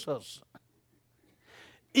 trillizos.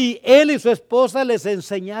 Y él y su esposa les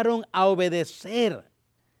enseñaron a obedecer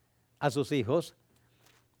a sus hijos.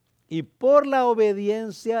 Y por la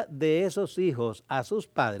obediencia de esos hijos a sus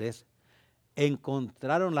padres,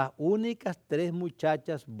 encontraron las únicas 3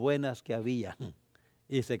 muchachas buenas que había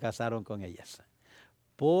y se casaron con ellas.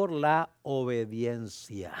 Por la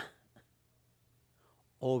obediencia.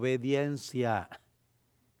 Obediencia.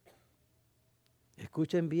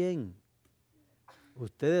 Escuchen bien.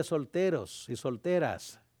 Ustedes solteros y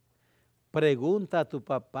solteras, pregunta a tu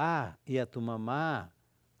papá y a tu mamá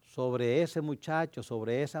sobre ese muchacho,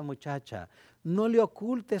 sobre esa muchacha. No le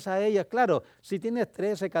ocultes a ella. Claro, si tienes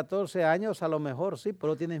 13, 14 años, a lo mejor sí,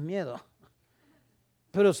 pero tienes miedo.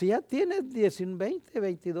 Pero si ya tienes 20,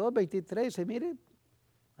 22, 23, dice, mire,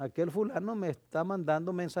 aquel fulano me está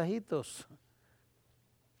mandando mensajitos.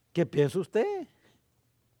 ¿Qué piensa usted?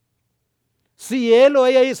 Si él o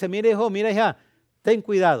ella dice, mire hijo, mira hija, ten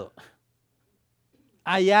cuidado.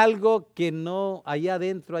 Hay algo que no, allá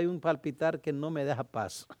adentro hay un palpitar que no me deja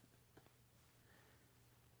paz.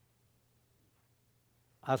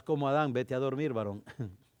 Haz como Adán, vete a dormir, varón.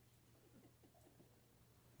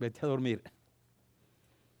 Vete a dormir.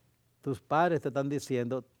 Tus padres te están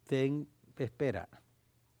diciendo, espera.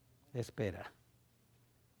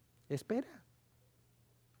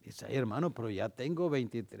 Dice, ay, hermano, pero ya tengo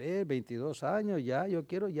 23, 22 años, yo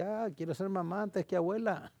quiero ser mamá antes que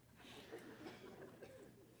abuela.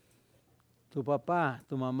 Tu papá,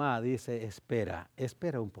 tu mamá dice,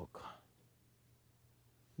 espera un poco.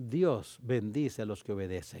 Dios bendice a los que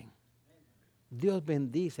obedecen. Dios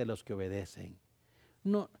bendice a los que obedecen.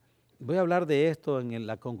 No, voy a hablar de esto en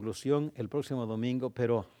la conclusión el próximo domingo,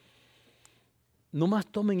 pero nomás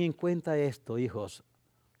tomen en cuenta esto, hijos.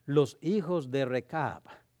 Los hijos de Recab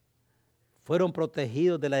fueron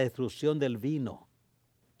protegidos de la destrucción del vino,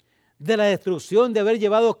 de la destrucción de haber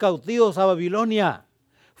llevado cautivos a Babilonia.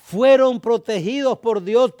 Fueron protegidos por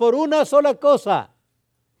Dios por una sola cosa,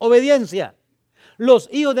 obediencia. Los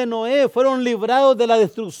hijos de Noé fueron librados de la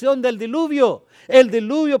destrucción del diluvio. El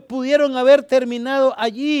diluvio pudieron haber terminado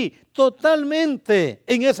allí totalmente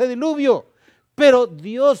en ese diluvio, pero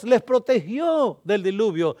Dios les protegió del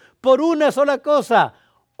diluvio por una sola cosa,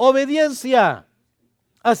 obediencia.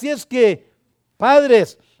 Así es que,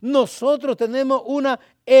 padres, nosotros tenemos una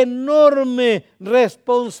enorme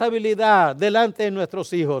responsabilidad delante de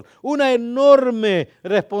nuestros hijos, una enorme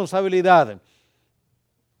responsabilidad.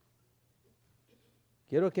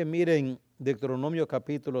 Quiero que miren Deuteronomio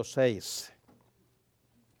capítulo 6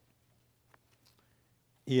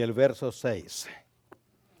 y el verso 6.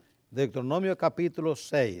 Deuteronomio capítulo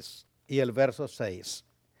 6 y el verso 6.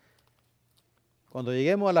 Cuando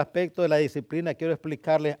lleguemos al aspecto de la disciplina, quiero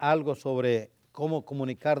explicarles algo sobre cómo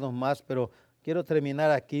comunicarnos más, pero quiero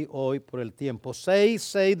terminar aquí hoy por el tiempo.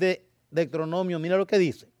 6 de Deuteronomio, mira lo que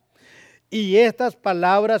dice. Y estas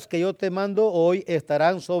palabras que yo te mando hoy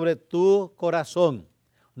estarán sobre tu corazón.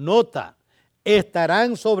 Nota,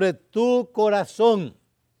 estarán sobre tu corazón.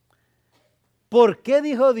 ¿Por qué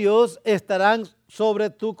dijo Dios estarán sobre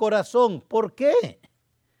tu corazón? ¿Por qué?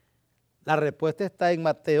 La respuesta está en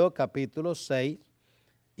Mateo capítulo 6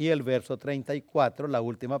 y el verso 34, la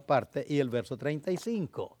última parte, y el verso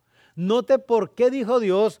 35. Note por qué dijo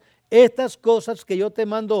Dios, estas cosas que yo te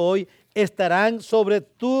mando hoy estarán sobre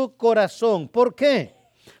tu corazón. ¿Por qué?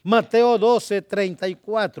 Mateo 12,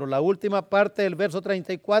 34, la última parte del verso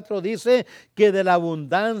 34 dice que de la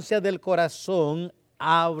abundancia del corazón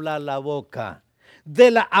habla la boca. De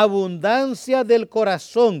la abundancia del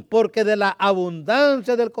corazón, porque de la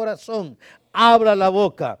abundancia del corazón habla la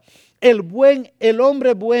boca. El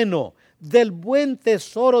hombre bueno, del buen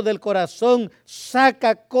tesoro del corazón,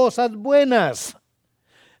 saca cosas buenas.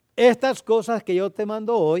 Estas cosas que yo te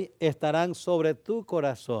mando hoy estarán sobre tu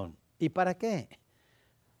corazón. ¿Y para qué?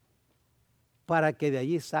 Para que de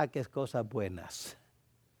allí saques cosas buenas.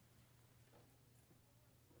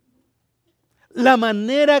 La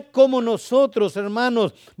manera como nosotros,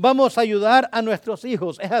 hermanos, vamos a ayudar a nuestros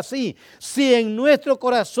hijos es así. Si en nuestro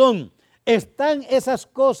corazón están esas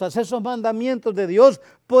cosas, esos mandamientos de Dios,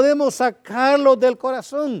 podemos sacarlos del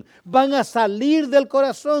corazón. Van a salir del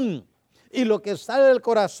corazón. Y lo que sale del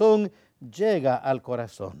corazón llega al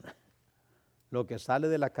corazón. Lo que sale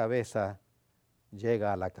de la cabeza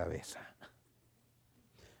llega a la cabeza.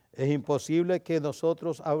 Es imposible que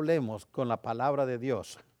nosotros hablemos con la palabra de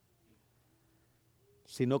Dios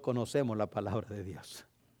si no conocemos la palabra de Dios.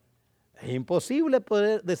 Es imposible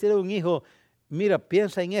poder decir a un hijo, mira,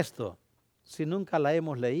 piensa en esto, si nunca la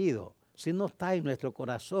hemos leído, si no está en nuestro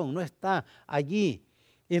corazón, no está allí.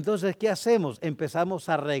 Y entonces, ¿qué hacemos? Empezamos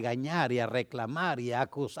a regañar y a reclamar y a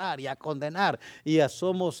acusar y a condenar y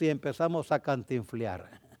empezamos a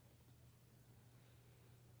cantinflear.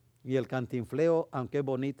 Y el cantinfleo, aunque es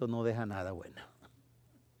bonito, no deja nada bueno.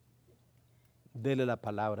 Dele la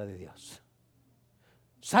palabra de Dios.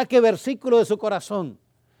 Saque versículos de su corazón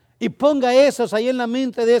y ponga esos ahí en la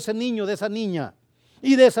mente de ese niño, de esa niña.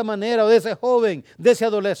 Y de esa manera, o de ese joven, de ese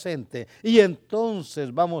adolescente. Y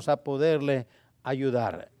entonces vamos a poderle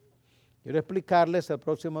ayudar. Quiero explicarles el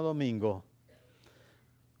próximo domingo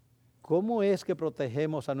cómo es que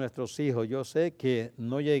protegemos a nuestros hijos. Yo sé que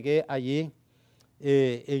no llegué allí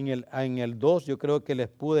En el 2 yo creo que les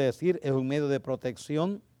pude decir, es un medio de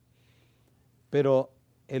protección, pero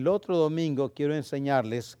el otro domingo quiero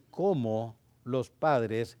enseñarles cómo los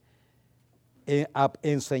padres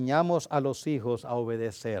enseñamos a los hijos a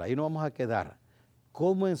obedecer. Ahí nos vamos a quedar.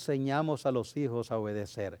 ¿Cómo enseñamos a los hijos a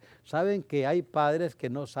obedecer? ¿Saben que hay padres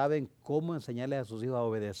que no saben cómo enseñarles a sus hijos a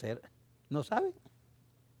obedecer? ¿No saben?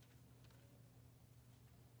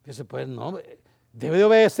 Dice, pues no, debe de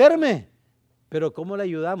obedecerme. Pero ¿cómo le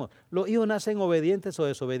ayudamos? ¿Los hijos nacen obedientes o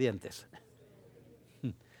desobedientes?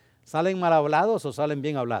 ¿Salen mal hablados o salen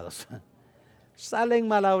bien hablados? Salen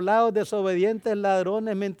mal hablados, desobedientes,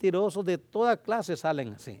 ladrones, mentirosos, de toda clase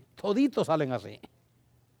salen así. Toditos salen así.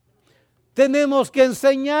 Tenemos que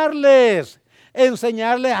enseñarles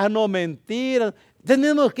a no mentir.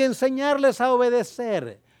 Tenemos que enseñarles a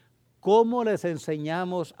obedecer. ¿Cómo les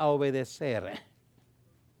enseñamos a obedecer?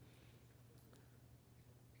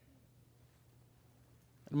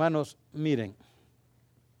 Hermanos, miren,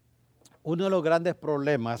 uno de los grandes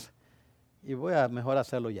problemas, y voy a mejor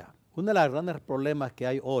hacerlo ya, uno de los grandes problemas que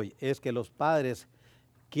hay hoy es que los padres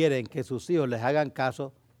quieren que sus hijos les hagan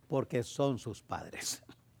caso porque son sus padres.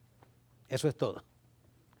 Eso es todo.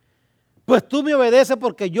 Pues tú me obedeces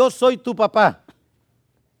porque yo soy tu papá.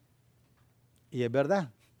 Y es verdad.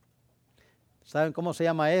 ¿Saben cómo se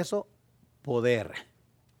llama eso? Poder.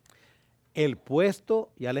 El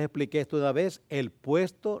puesto, ya les expliqué esto una vez, el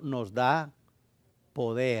puesto nos da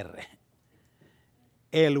poder.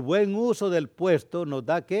 El buen uso del puesto nos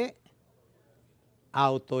da ¿qué?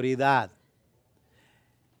 Autoridad.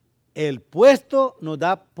 El puesto nos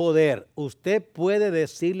da poder. Usted puede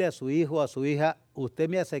decirle a su hijo o a su hija, usted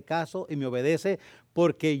me hace caso y me obedece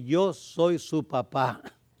porque yo soy su papá.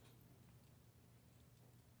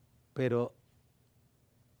 Pero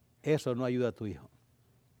eso no ayuda a tu hijo.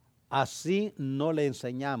 Así no le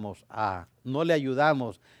enseñamos no le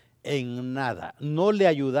ayudamos en nada. No le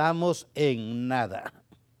ayudamos en nada.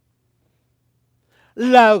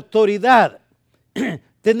 La autoridad.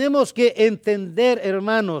 Tenemos que entender,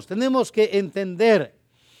 hermanos, tenemos que entender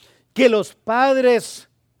que los padres,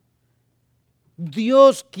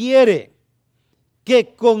 Dios quiere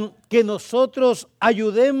que nosotros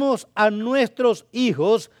ayudemos a nuestros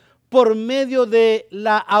hijos por medio de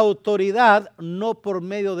la autoridad, no por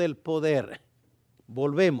medio del poder.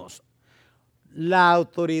 Volvemos. La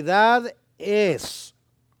autoridad es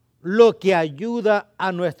lo que ayuda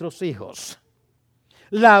a nuestros hijos.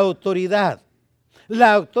 La autoridad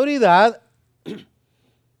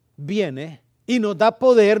viene y nos da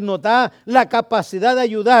poder, nos da la capacidad de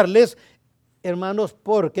ayudarles, hermanos,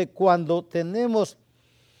 porque cuando tenemos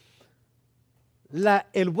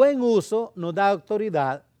el buen uso nos da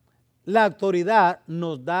autoridad. La autoridad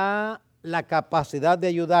nos da la capacidad de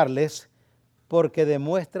ayudarles porque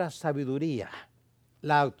demuestra sabiduría.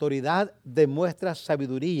 La autoridad demuestra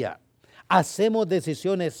sabiduría. Hacemos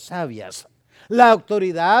decisiones sabias. La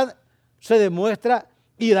autoridad se demuestra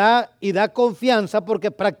y da confianza porque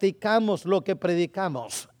practicamos lo que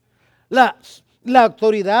predicamos. La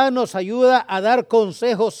autoridad nos ayuda a dar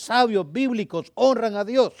consejos sabios, bíblicos, honran a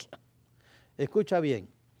Dios. Escucha bien,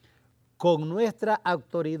 con nuestra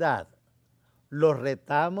autoridad los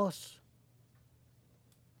retamos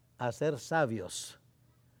a ser sabios.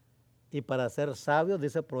 Y para ser sabios,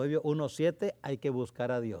 dice Proverbios 1:7, hay que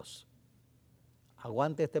buscar a Dios.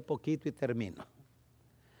 Aguante este poquito y termino.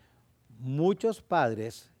 Muchos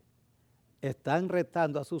padres están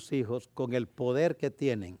retando a sus hijos con el poder que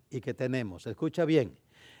tienen y que tenemos. Escucha bien,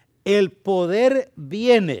 el poder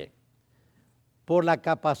viene por la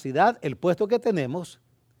capacidad, el puesto que tenemos.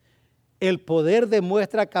 El poder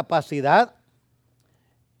demuestra capacidad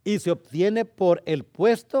y se obtiene por el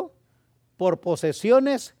puesto, por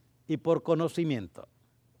posesiones y por conocimiento.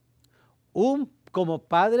 Como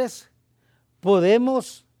padres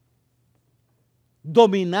podemos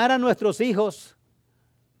dominar a nuestros hijos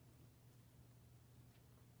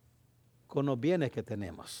con los bienes que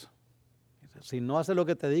tenemos. Si no haces lo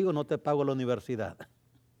que te digo, no te pago la universidad.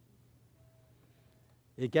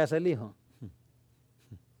 ¿Y qué hace el hijo?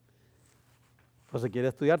 Pues si quiere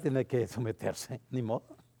estudiar tiene que someterse, ni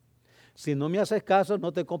modo. Si no me haces caso,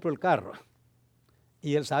 no te compro el carro.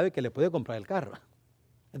 Y él sabe que le puede comprar el carro.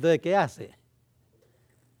 Entonces, ¿qué hace?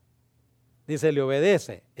 Dice, le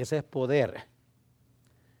obedece. Ese es poder.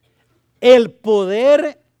 El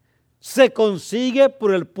poder se consigue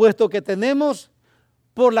por el puesto que tenemos,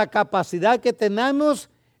 por la capacidad que tenemos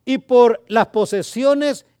y por las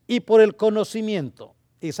posesiones y por el conocimiento.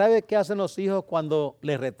 ¿Y sabe qué hacen los hijos cuando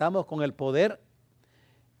les retamos con el poder?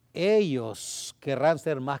 Ellos querrán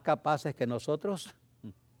ser más capaces que nosotros.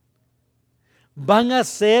 Van a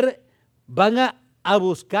a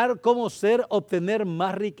buscar cómo obtener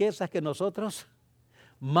más riquezas que nosotros,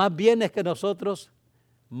 más bienes que nosotros,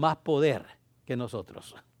 más poder que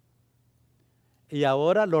nosotros. Y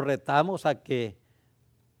ahora los retamos a que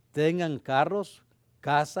tengan carros,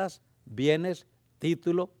 casas, bienes,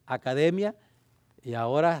 título, academia, y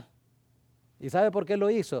ahora, ¿y sabe por qué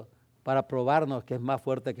lo hizo? Para probarnos que es más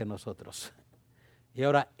fuerte que nosotros. Y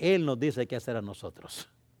ahora Él nos dice qué hacer a nosotros.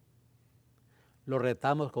 Lo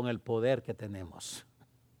retamos con el poder que tenemos.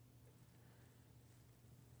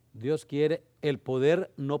 Dios quiere, el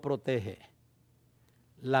poder no protege,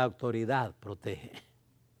 la autoridad protege.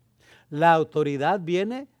 La autoridad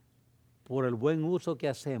viene por el buen uso que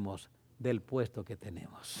hacemos del puesto que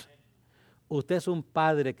tenemos. Usted es un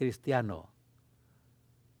padre cristiano.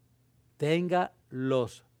 Tenga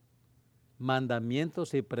los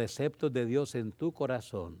mandamientos y preceptos de Dios en tu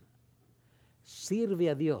corazón. Sirve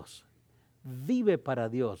a Dios. Vive para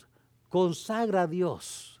Dios. Consagra a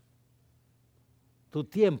Dios tu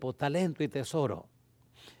tiempo, talento y tesoro.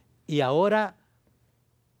 Y ahora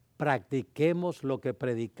practiquemos lo que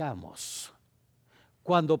predicamos.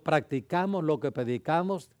 Cuando practicamos lo que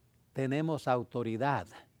predicamos, tenemos autoridad.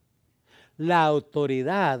 La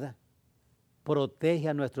autoridad protege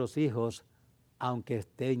a nuestros hijos aunque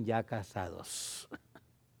estén ya casados.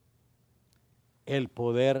 El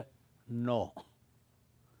poder no.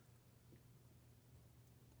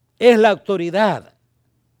 Es la autoridad.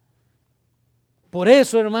 Por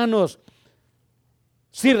eso, hermanos,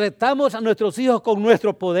 si retamos a nuestros hijos con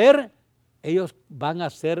nuestro poder, ellos van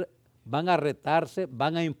a retarse,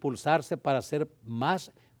 van a impulsarse para ser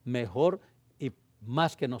más, mejor y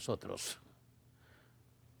más que nosotros.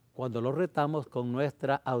 Cuando los retamos con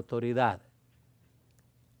nuestra autoridad,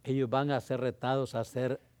 ellos van a ser retados a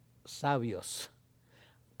ser sabios,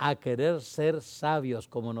 a querer ser sabios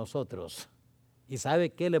como nosotros. ¿Y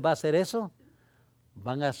sabe qué les va a hacer eso?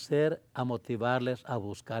 Van a motivarles a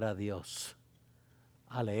buscar a Dios,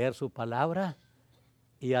 a leer su palabra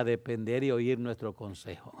y a depender y oír nuestro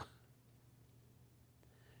consejo.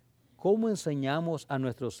 ¿Cómo enseñamos a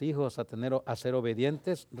nuestros hijos a ser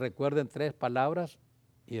obedientes? Recuerden 3 palabras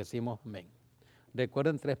y decimos amén.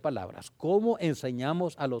 Recuerden 3 palabras. ¿Cómo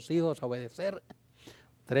enseñamos a los hijos a obedecer?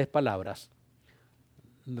 3 palabras.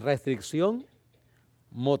 Restricción,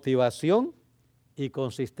 motivación y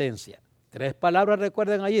consistencia. 3 palabras,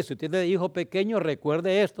 recuerden allí. Si usted tiene hijo pequeño,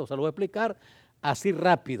 recuerde esto. Se lo voy a explicar así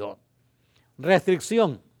rápido.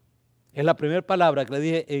 Restricción es la primera palabra que le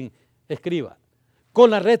dije escriba.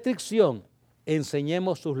 Con la restricción,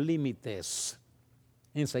 enseñemos sus límites.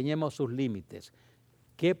 Enseñemos sus límites.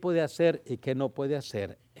 ¿Qué puede hacer y qué no puede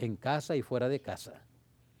hacer en casa y fuera de casa?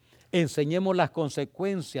 Enseñemos las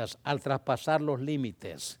consecuencias al traspasar los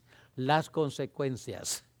límites. Las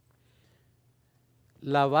consecuencias.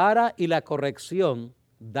 La vara y la corrección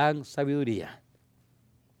dan sabiduría.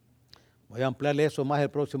 Voy a ampliarle eso más el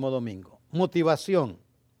próximo domingo. Motivación.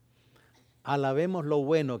 Alabemos lo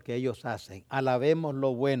bueno que ellos hacen. Alabemos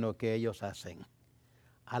lo bueno que ellos hacen.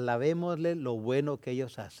 Alabémosle lo bueno que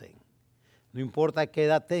ellos hacen. No importa qué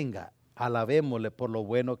edad tenga, alabémosle por lo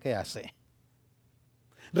bueno que hace.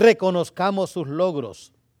 Reconozcamos sus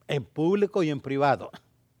logros en público y en privado.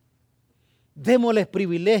 Démosles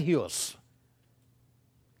privilegios.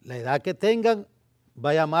 La edad que tengan va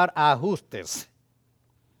a llamar a ajustes.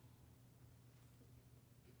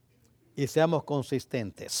 Y seamos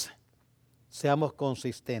consistentes. Seamos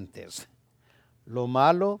consistentes. Lo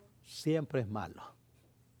malo siempre es malo.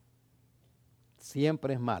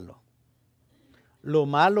 Siempre es malo. Lo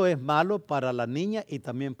malo es malo para la niña y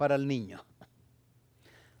también para el niño.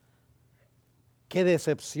 Qué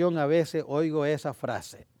decepción a veces oigo esa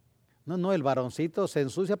frase. No, el varoncito se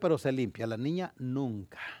ensucia pero se limpia, la niña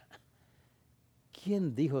nunca.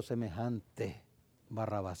 ¿Quién dijo semejante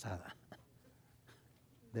barrabasada?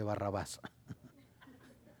 De Barrabás.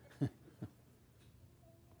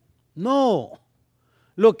 No,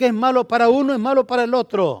 lo que es malo para uno es malo para el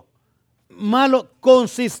otro. Malo,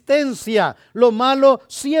 consistencia. Lo malo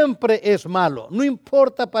siempre es malo, no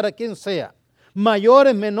importa para quién sea.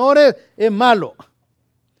 Mayores, menores, es malo.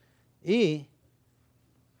 Y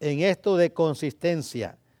en esto de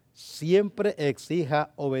consistencia, siempre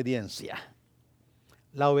exija obediencia.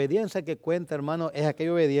 La obediencia que cuenta, hermano, es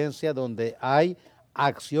aquella obediencia donde hay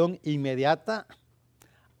acción inmediata,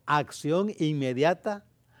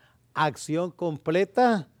 acción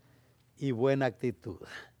completa y buena actitud.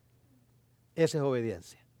 Esa es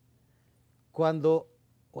obediencia. Cuando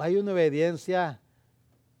hay una obediencia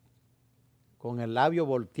con el labio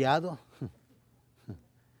volteado,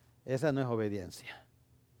 esa no es obediencia.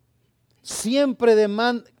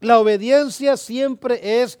 La obediencia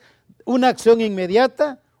siempre es Una acción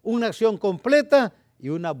inmediata, una acción completa y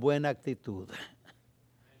una buena actitud.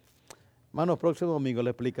 Hermanos, próximo domingo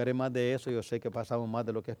le explicaré más de eso. Yo sé que pasamos más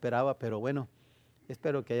de lo que esperaba, pero bueno,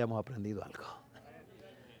 espero que hayamos aprendido algo.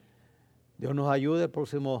 Dios nos ayude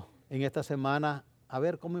en esta semana a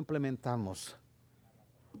ver cómo implementamos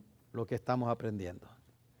lo que estamos aprendiendo.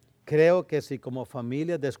 Creo que si como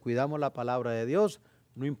familia descuidamos la palabra de Dios,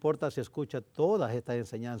 no importa si escucha todas estas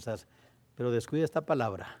enseñanzas, pero descuida esta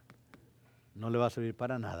palabra, no le va a servir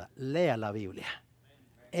para nada. Lea la Biblia,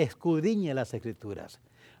 escudriñe las Escrituras,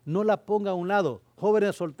 no la ponga a un lado.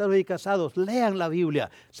 Jóvenes solteros y casados, lean la Biblia.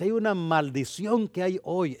 Si hay una maldición que hay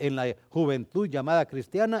hoy en la juventud llamada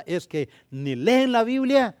cristiana, es que ni leen la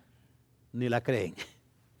Biblia ni la creen.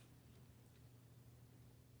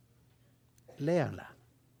 Léanla.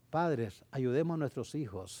 Padres, ayudemos a nuestros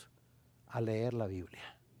hijos a leer la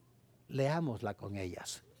Biblia. Leámosla con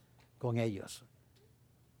ellas, con ellos.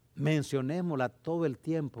 Mencionémosla todo el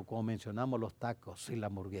tiempo como mencionamos los tacos y la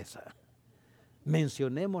hamburguesa.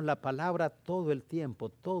 Mencionemos la palabra todo el tiempo,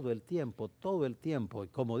 todo el tiempo, todo el tiempo. Y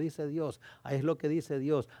como dice Dios, es lo que dice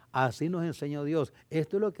Dios, así nos enseñó Dios.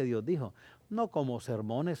 Esto es lo que Dios dijo. No como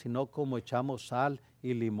sermones, sino como echamos sal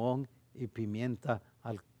y limón y pimienta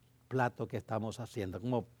al plato que estamos haciendo,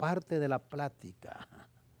 como parte de la plática,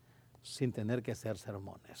 sin tener que ser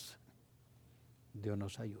sermones. Dios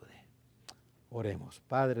nos ayude. Oremos.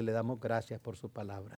 Padre, le damos gracias por su palabra.